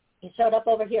 He showed up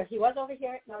over here. He was over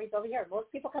here. Now he's over here.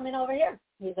 Most people come in over here.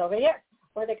 He's over here.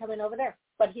 Or they come in over there.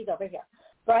 But he's over here.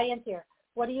 Brian's here.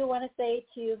 What do you want to say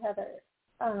to Heather?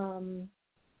 I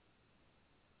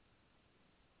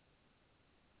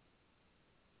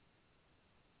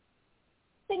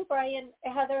think Brian,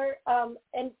 Heather,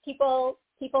 and people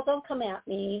don't come at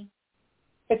me.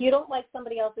 If you don't like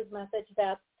somebody else's message,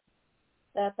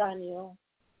 that's on you.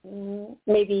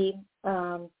 Maybe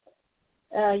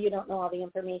you don't know all the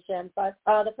information, but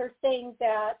the first thing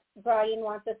that Brian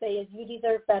wants to say is you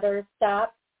deserve better.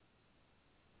 Stop.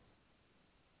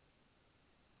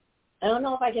 I don't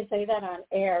know if I can say that on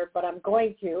air, but I'm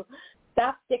going to.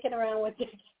 Stop sticking around with your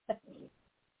kids.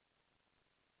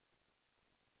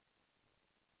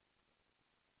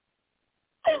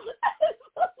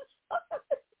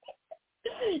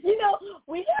 You know,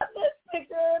 we have this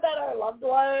picture that our loved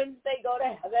ones, they go to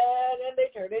heaven and they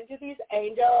turn into these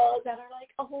angels that are like,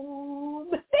 oh,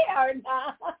 they are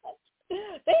not.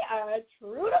 They are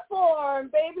true to form,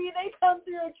 baby. They come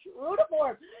through true to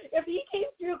form. If he came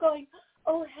through going,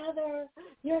 oh, Heather,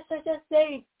 you're such a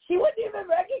saint, she wouldn't even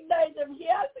recognize him. He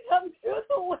has to come through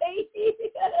the way he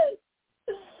is.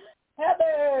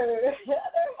 Heather.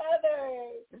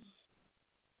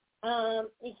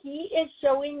 He is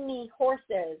showing me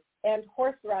horses and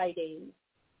horse riding.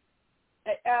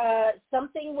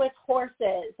 something with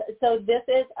horses. So this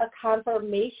is a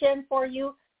confirmation for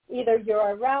you. Either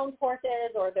you're around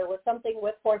horses or there was something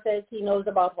with horses. He knows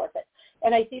about horses.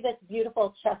 And I see this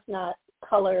beautiful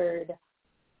chestnut-colored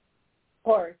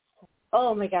horse.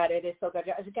 Oh, my God, it is so good.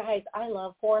 Guys, I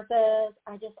love horses.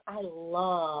 I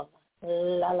love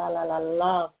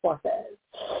horses.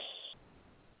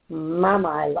 Mama,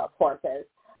 I love horses.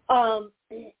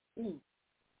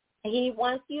 He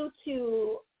wants you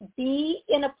to be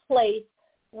in a place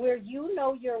where you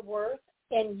know your worth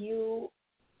and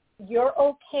you're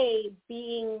okay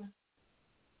being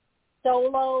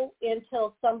solo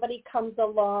until somebody comes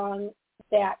along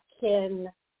that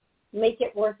can make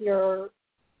it worth your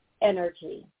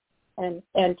energy and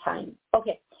time.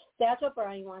 Okay, that's what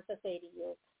Brian wants to say to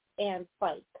you. And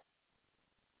bike.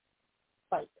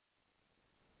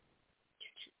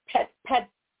 Pet,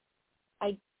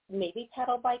 maybe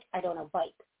pedal bike, I don't know,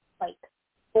 bike.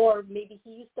 Or maybe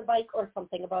he used to bike or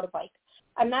something about a bike.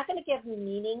 I'm not going to give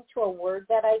meaning to a word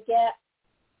that I get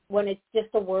when it's just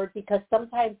a word, because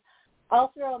sometimes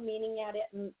I'll throw a meaning at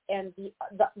it and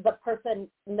the person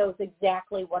knows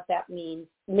exactly what that means.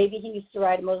 Maybe he used to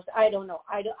ride a motorcycle. I don't know.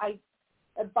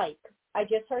 A bike. I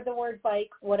just heard the word bike,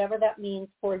 whatever that means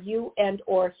for you and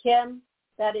or him.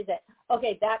 That is it.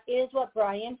 Okay, that is what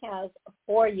Brian has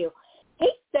for you.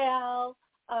 Hey, Sal.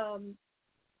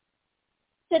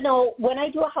 To know, when I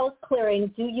do a house clearing,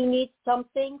 do you need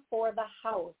something for the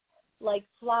house, like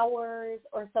flowers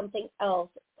or something else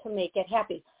to make it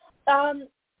happy?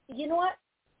 You know what?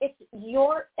 It's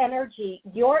your energy.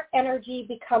 Your energy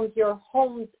becomes your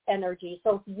home's energy.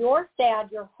 So if you're sad,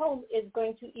 your home is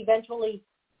going to eventually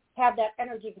have that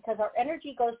energy, because our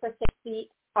energy goes for 6 feet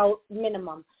out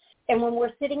minimum. And when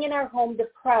we're sitting in our home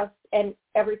depressed and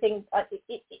everything,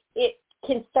 it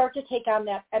can start to take on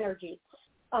that energy.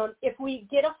 If we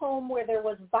get a home where there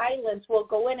was violence, we'll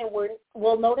go in and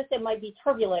we'll notice it might be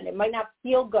turbulent. It might not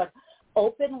feel good.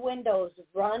 Open windows,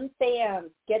 run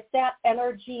fans, get that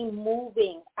energy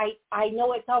moving. I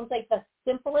know it sounds like the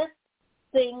simplest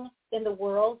thing in the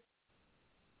world.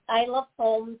 I love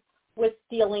homes with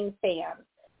ceiling fans.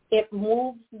 It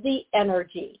moves the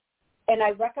energy. And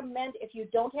I recommend, if you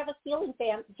don't have a ceiling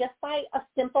fan, just buy a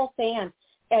simple fan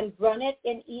and run it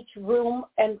in each room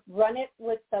and run it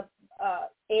with the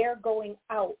air going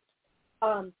out.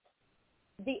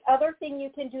 The other thing you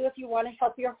can do if you want to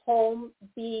help your home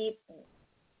be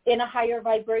in a higher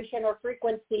vibration or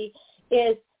frequency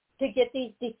is to get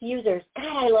these diffusers.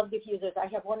 God, I love diffusers. I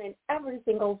have one in every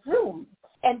single room.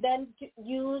 And then to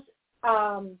use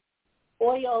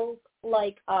oils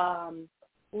like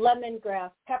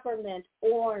lemongrass, peppermint,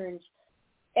 orange.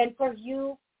 And for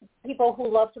you people who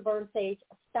love to burn sage,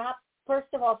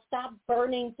 first of all, stop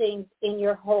burning things in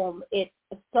your home. It's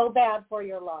so bad for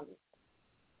your lungs.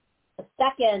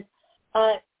 Second,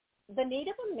 the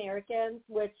Native Americans,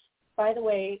 which, by the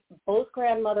way, both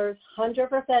grandmothers,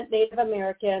 100% Native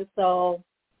American, so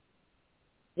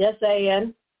just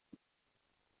saying,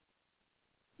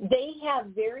 they have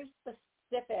very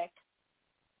specific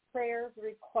prayers,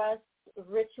 requests,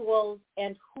 rituals,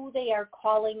 and who they are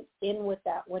calling in with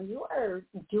that. When you are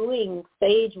doing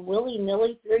sage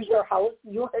willy-nilly through your house,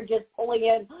 you are just pulling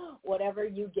in whatever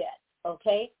you get,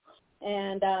 okay?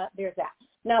 And there's that.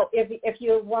 Now, if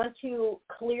you want to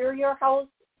clear your house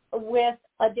with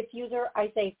a diffuser,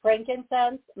 I say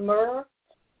frankincense, myrrh,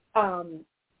 and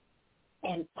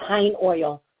pine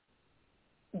oil.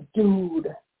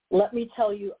 Dude, let me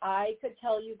tell you, I could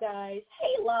tell you guys,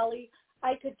 hey, Lolly,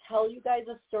 I could tell you guys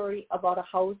a story about a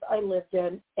house I lived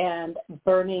in and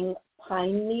burning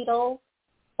pine needles.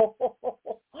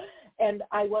 And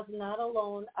I was not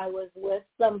alone. I was with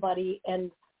somebody,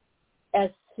 and as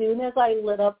soon as I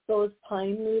lit up those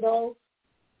pine needles,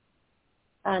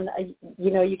 and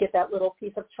you get that little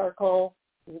piece of charcoal,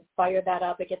 you fire that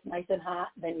up, it gets nice and hot,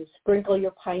 then you sprinkle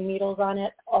your pine needles on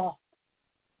it. Oh,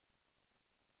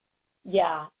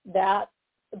 yeah, that.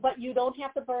 But you don't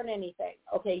have to burn anything,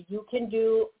 okay? You can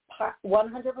do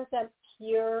 100%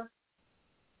 pure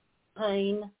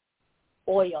pine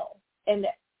oil, and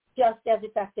just as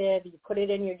effective. You put it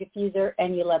in your diffuser,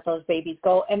 and you let those babies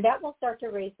go, and that will start to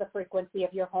raise the frequency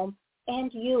of your home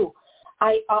and you.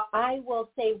 I will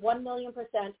say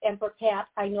 1,000,000%, and for Pat,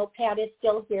 I know Pat is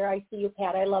still here. I see you,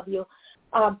 Pat. I love you.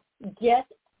 Get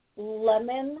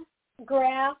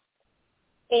lemongrass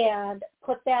and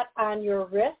put that on your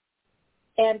wrist,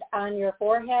 and on your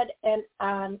forehead, and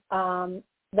on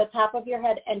the top of your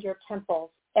head and your temples,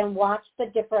 and watch the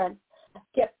difference.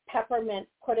 Get peppermint,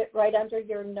 put it right under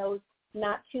your nose,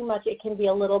 not too much. It can be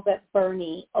a little bit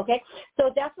burny, okay?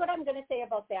 So that's what I'm going to say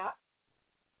about that.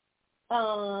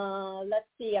 Let's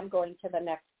see. I'm going to the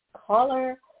next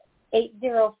caller.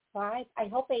 805. I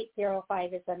hope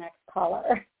 805 is the next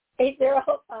caller.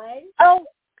 805. Oh,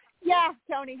 yeah,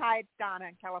 Toni. Hi, it's Donna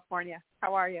in California.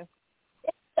 How are you?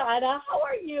 It's Donna. How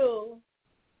are you?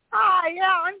 Hi,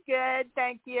 yeah, I'm good.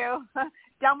 Thank you.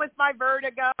 Done with my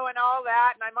vertigo and all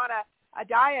that, and I'm on a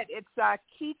diet. It's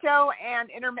keto and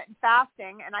intermittent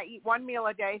fasting, and I eat one meal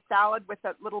a day, salad with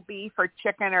a little beef or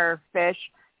chicken or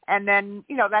fish, and then,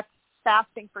 that's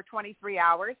fasting for 23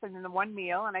 hours, and then the one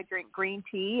meal, and I drink green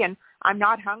tea, and I'm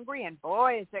not hungry, and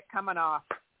boy, is it coming off.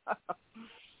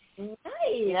 Nice.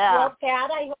 Yeah. Well,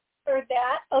 Pat, I hope you heard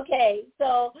that. Okay,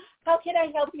 so how can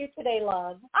I help you today,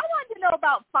 love? I wanted to know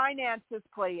about finances,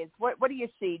 please. What do you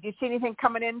see? Do you see anything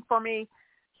coming in for me,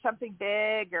 something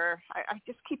big, or I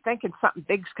just keep thinking something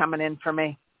big's coming in for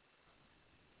me.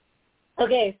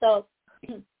 Okay, so,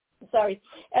 sorry,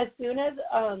 as soon as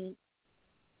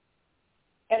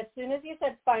you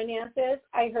said finances,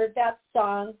 I heard that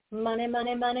song, Money,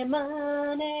 Money, Money,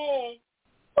 Money.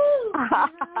 Ooh,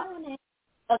 money.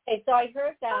 Okay, so I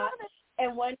heard that,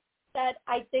 and when you said,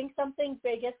 I think something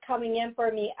big is coming in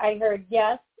for me, I heard,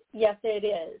 yes, it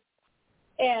is.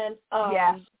 And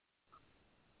yes.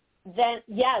 Then,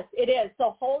 yes, it is.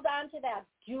 So hold on to that.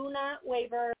 Do not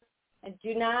waver and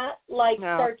do not,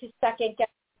 start to second guess.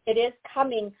 It is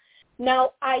coming.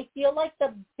 Now, I feel like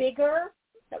the bigger,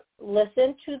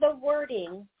 listen to the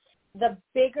wording, the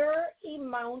bigger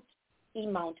amount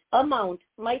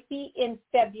might be in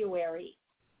February.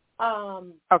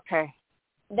 Okay.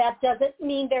 That doesn't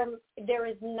mean there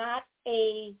is not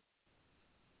a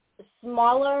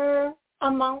smaller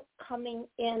amount coming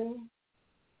in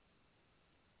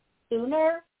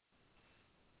sooner.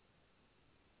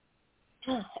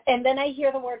 And then I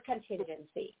hear the word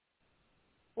contingency,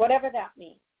 whatever that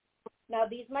means. Now,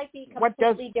 these might be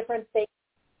completely different things.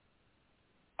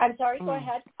 I'm sorry, go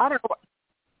ahead. I don't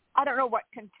know what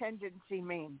contingency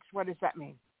means. What does that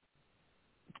mean?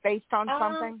 It's based on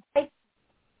something?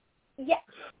 Yeah.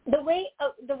 The way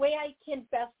I can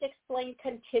best explain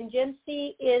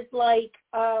contingency is like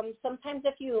sometimes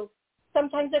if you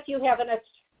have an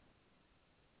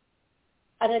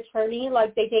attorney,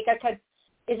 like they take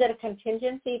is it a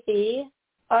contingency fee?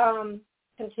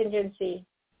 Contingency.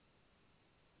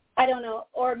 I don't know.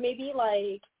 Or maybe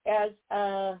like as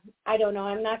I don't know.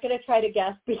 I'm not going to try to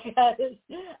guess because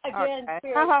again,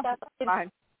 spirit stuff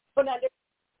fine.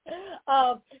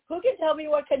 Who can tell me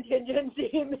what contingency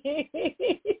means?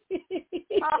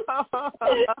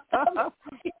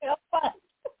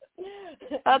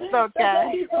 That's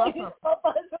okay. Help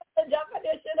us with the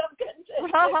definition of contingency.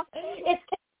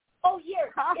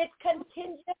 It's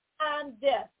contingent on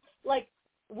this. Like,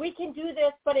 we can do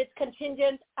this, but it's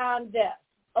contingent on this.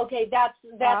 Okay, that's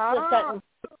the sentence.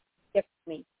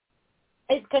 Me.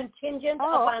 It's contingent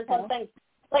upon something.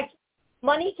 Like,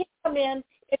 money can come in.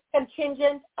 It's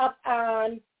contingent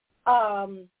upon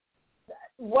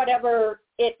whatever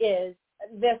it is,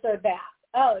 this or that.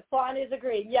 Oh, Fawn is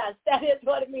agreeing. Yes, that is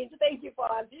what it means. Thank you,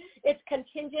 Fawn. It's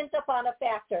contingent upon a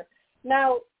factor.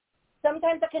 Now,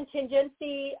 sometimes a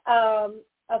contingency, a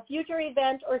future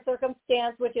event or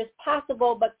circumstance which is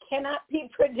possible but cannot be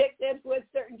predicted with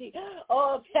certainty.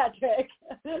 Oh, Patrick,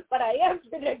 but I am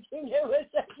predicting it with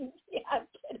certainty. I'm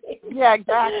kidding. Yeah,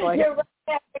 exactly. You're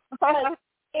right,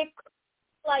 Patrick.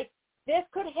 Like, this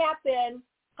could happen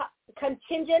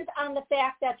contingent on the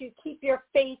fact that you keep your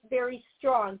faith very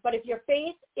strong. But if your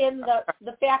faith in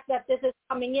the fact that this is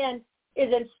coming in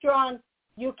isn't strong,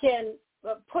 you can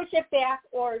push it back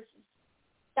or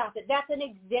stop it. That's an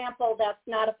example that's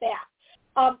not a fact.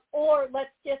 Or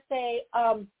let's just say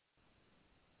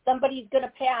somebody's going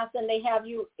to pass and they have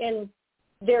you in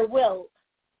their will.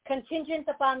 Contingent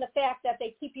upon the fact that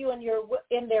they keep you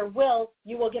in their will,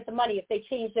 you will get the money. If they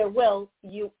change their will,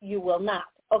 you will not.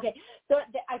 Okay, so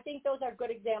I think those are good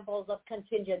examples of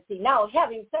contingency. Now,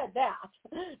 having said that,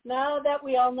 now that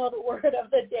we all know the word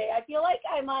of the day, I feel like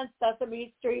I'm on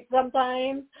Sesame Street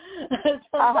sometimes.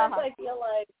 Sometimes I feel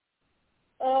like,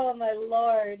 oh, my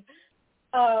Lord.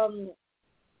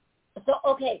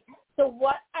 So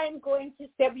what I'm going to,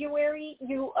 February,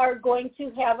 you are going to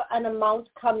have an amount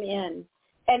come in.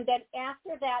 And then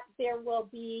after that, there will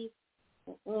be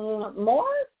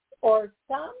more or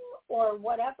some or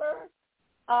whatever.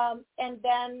 And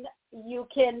then you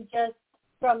can just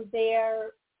from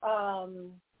there,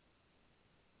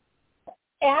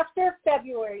 after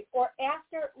February or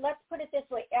after, let's put it this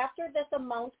way, after this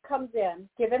amount comes in,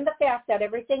 given the fact that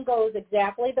everything goes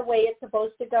exactly the way it's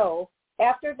supposed to go,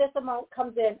 after this amount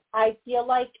comes in, I feel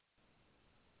like,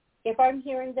 if I'm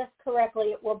hearing this correctly,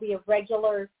 it will be a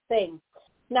regular thing.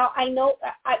 Now, I know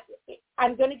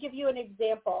I'm going to give you an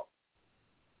example.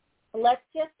 Let's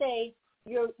just say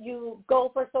you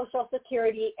go for Social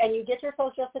Security and you get your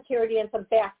Social Security and some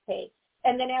back pay.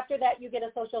 And then after that, you get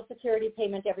a Social Security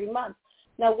payment every month.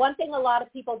 Now, one thing a lot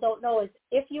of people don't know is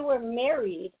if you were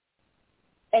married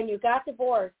and you got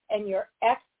divorced and your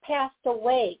ex passed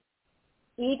away,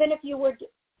 even if you were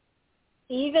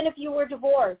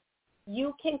divorced,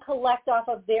 you can collect off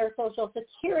of their Social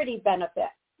Security benefit.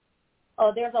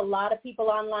 Oh, there's a lot of people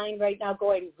online right now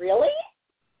going, really?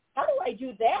 How do I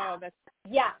do that? Oh,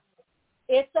 yeah,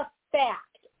 it's a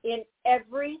fact in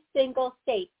every single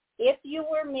state. If you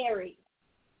were married,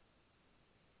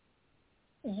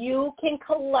 you can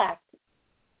collect,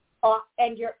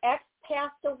 and your ex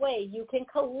passed away, you can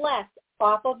collect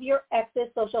off of your ex's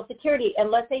Social Security.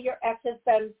 And let's say your ex has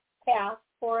been passed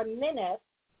for a minute,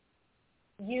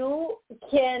 you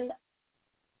can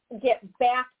get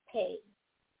back pay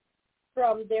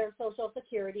from their Social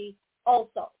Security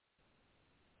also.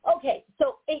 Okay,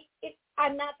 so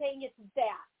I'm not saying it's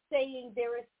that, saying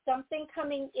there is something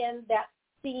coming in that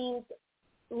seems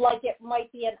like it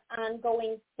might be an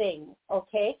ongoing thing,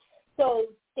 okay? So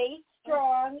stay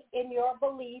strong in your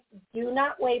belief. Do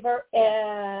not waver,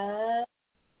 and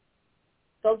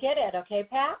go get it, okay,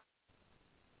 Pat?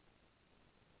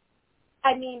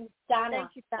 I mean, Donna.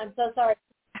 Thank you, Pat. I'm so sorry.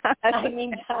 I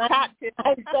mean, Donna.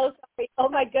 I'm so sorry. Oh,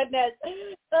 my goodness.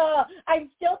 I'm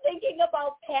still thinking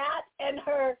about Pat and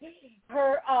her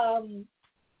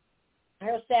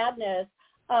sadness.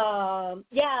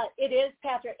 Yeah, it is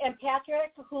Patrick. And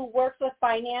Patrick, who works with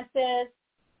finances,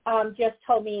 just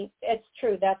told me it's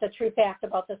true. That's a true fact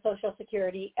about the Social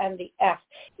Security and the F.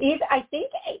 I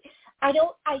think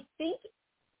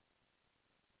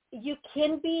you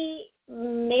can be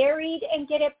married and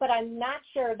get it, but I'm not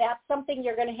sure. That's something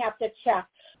you're going to have to check.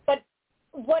 But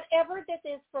whatever this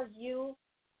is for you,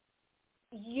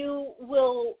 you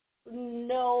will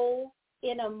know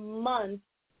in a month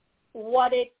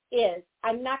what it is.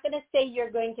 I'm not going to say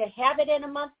you're going to have it in a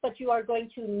month, but you are going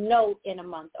to know in a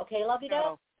month. Okay, love you,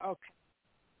 Oh, okay.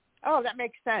 Oh, that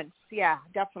makes sense. Yeah,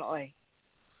 definitely.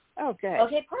 Oh, good.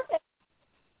 Okay, perfect.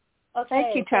 Okay.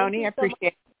 Thank you, Toni. I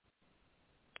appreciate it.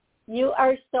 You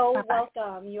are so Bye-bye.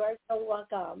 welcome. You are so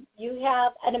welcome. You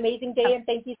have an amazing day, and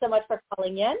thank you so much for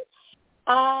calling in.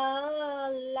 La,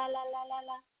 la, la, la,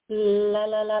 la. La,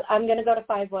 la, la. I'm going to go to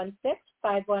 516.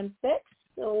 516.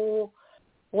 So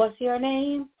what's your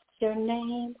name? What's your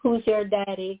name? Who's your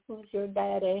daddy? Who's your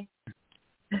daddy?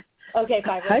 Okay,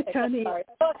 516. Hi, Toni. Sorry.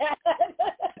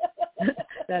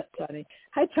 That's funny.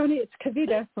 Hi, Toni. It's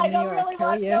Kavita from New York. I don't really How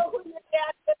want are to you? know who your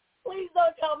daddy is. Please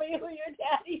don't tell me who your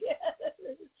daddy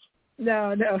is.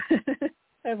 No,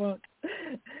 I won't.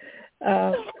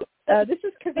 This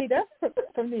is Kavita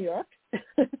from New York.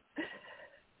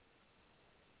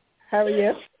 How are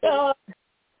you?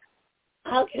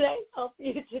 How can I help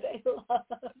you today, love?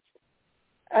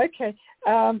 Okay.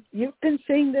 You've been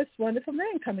seeing this wonderful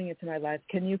man coming into my life.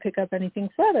 Can you pick up anything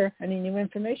further? Any new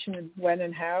information, and when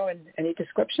and how, and any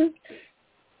description?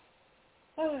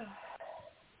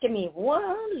 Give me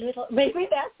one little. Maybe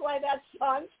that's why that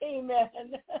song came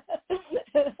in.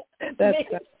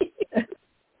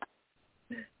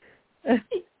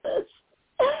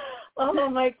 Oh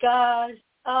my gosh.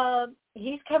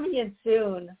 He's coming in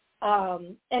soon.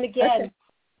 And again, okay.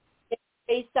 It's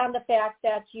based on the fact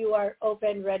that you are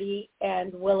open, ready,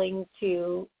 and willing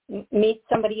to meet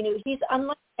somebody new. He's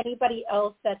unlike anybody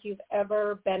else that you've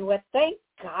ever been with. Thank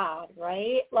God,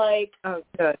 right? Like, oh,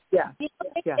 good. Yeah.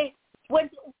 Yeah. When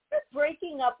you're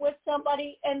breaking up with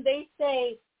somebody and they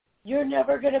say you're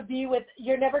never going to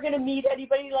meet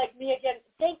anybody like me again,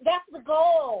 that's the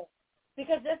goal,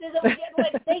 because this isn't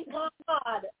like, thank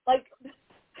God, like,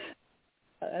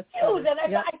 that's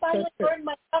and I finally so learned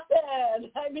my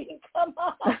lesson. I mean, come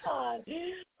on.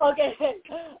 Okay.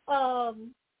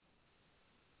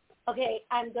 Okay,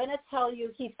 I'm going to tell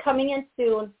you, he's coming in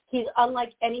soon. He's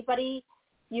unlike anybody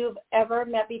you've ever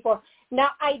met before.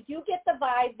 Now, I do get the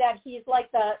vibe that he's like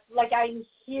I'm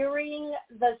hearing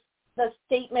the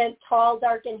statement tall,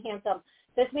 dark, and handsome.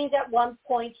 This means at one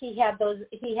point he has those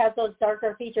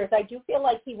darker features. I do feel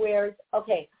like he wears,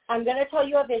 okay, I'm going to tell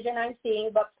you a vision I'm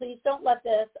seeing, but please don't let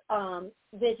this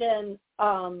vision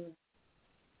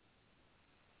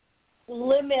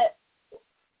limit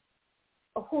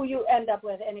who you end up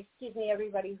with. And excuse me,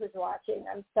 everybody who's watching.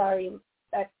 I'm sorry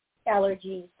that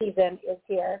allergy season is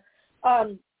here.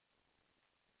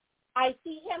 I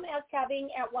see him as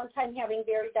at one time having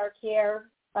very dark hair,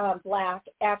 black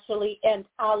actually, and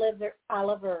Oliver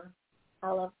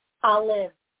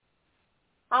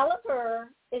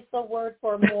is the word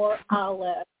for more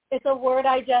olive. It's a word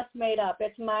I just made up.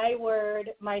 It's my word,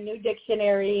 my new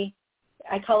dictionary.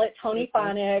 I call it Toni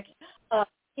phonics.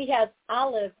 He has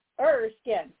olive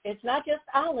skin. It's not just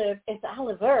olive, it's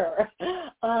oliver.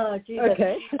 Jesus.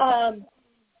 Okay.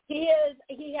 He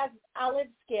has olive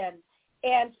skin,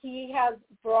 and he has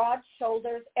broad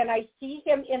shoulders, and I see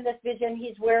him in this vision.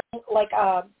 He's wearing like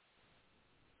a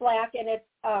black, and it's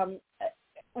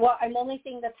well, I'm only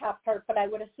seeing the top part, but I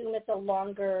would assume it's a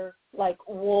longer, like,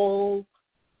 wool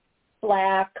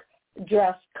black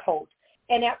dress coat.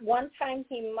 And at one time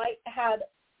he might had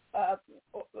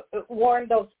worn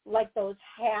those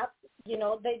hats. You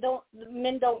know,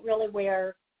 men don't really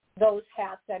wear those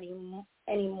hats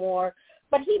anymore,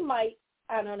 but he might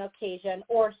on an occasion,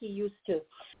 or he used to.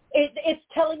 It's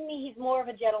telling me he's more of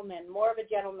a gentleman, more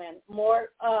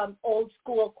old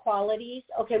school qualities.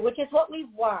 Okay, which is what we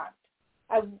want.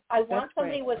 I want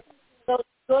somebody with those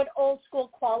good old school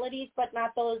qualities, but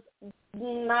not the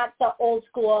old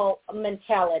school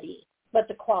mentality, but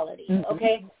the quality. Mm-hmm.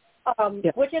 Okay,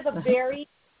 which is a very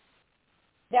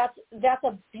that's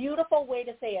a beautiful way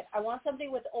to say it. I want somebody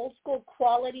with old school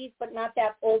qualities, but not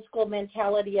that old school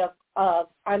mentality of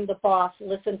I'm the boss,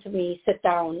 listen to me, sit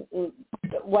down,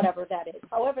 whatever that is.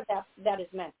 However that is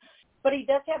meant. But he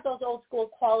does have those old school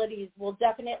qualities, will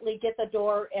definitely get the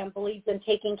door and believes in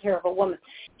taking care of a woman.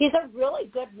 He's a really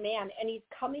good man, and he's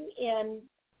coming in,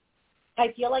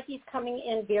 I feel like he's coming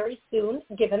in very soon,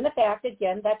 given the fact,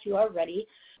 again, that you are ready.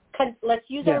 Let's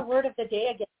use our word of the day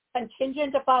again,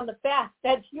 contingent upon the fact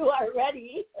that you are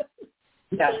ready.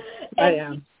 Yeah, I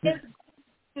am.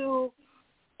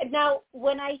 Now,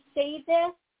 when I say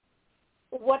this,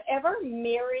 whatever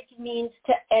marriage means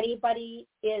to anybody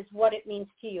is what it means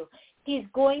to you. He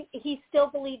still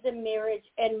believes in marriage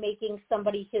and making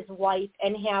somebody his wife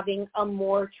and having a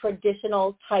more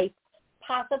traditional type,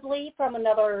 possibly from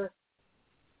another,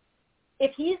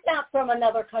 if he's not from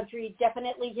another country,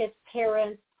 definitely his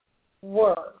parents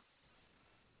were.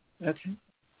 Okay.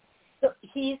 So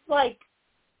he's like,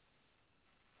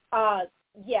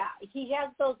 he has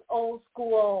those old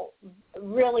school,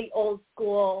 really old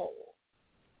school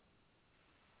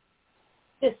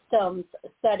systems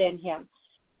set in him.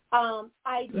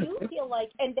 I do feel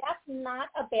like, and that's not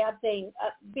a bad thing,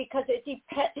 because it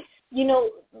depends, you know,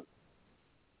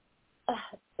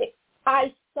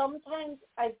 I've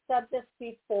said this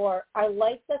before, I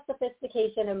like the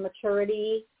sophistication and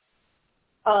maturity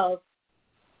of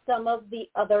some of the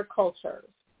other cultures.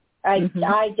 I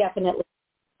definitely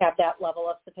have that level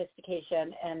of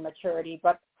sophistication and maturity,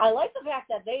 but I like the fact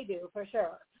that they do, for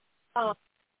sure.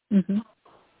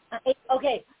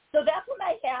 Okay, so that's what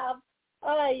I have.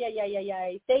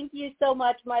 Thank you so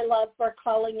much, my love, for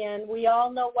calling in. We all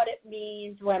know what it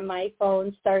means when my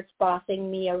phone starts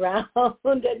bossing me around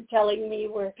and telling me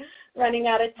we're running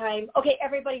out of time. Okay,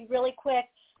 everybody, really quick,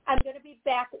 I'm going to be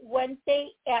back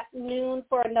Wednesday at noon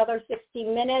for another 60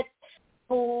 minutes.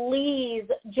 Please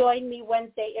join me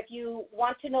Wednesday. If you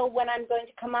want to know when I'm going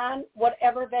to come on,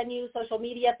 whatever venue, social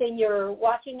media thing you're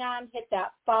watching on, hit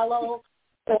that follow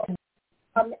or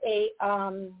become a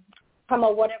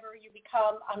whatever you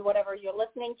become on whatever you're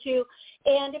listening to.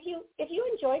 And if you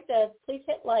enjoyed this, please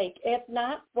hit like. If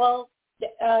not, well,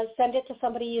 send it to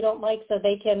somebody you don't like so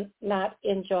they can not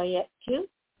enjoy it too.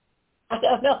 I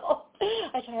don't know.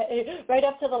 I try right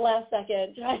up to the last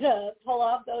second trying to pull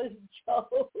off those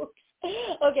jokes.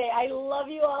 Okay, I love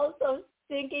you all so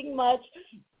stinking much.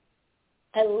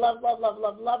 I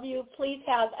love you. Please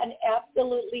have an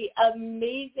absolutely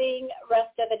amazing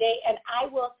rest of the day, and I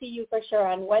will see you for sure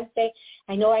on Wednesday.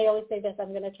 I know I always say this.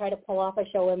 I'm going to try to pull off a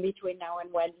show in between now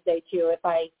and Wednesday too,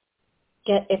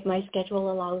 if my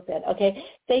schedule allows it. Okay.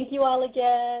 Thank you all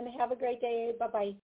again. Have a great day. Bye-bye.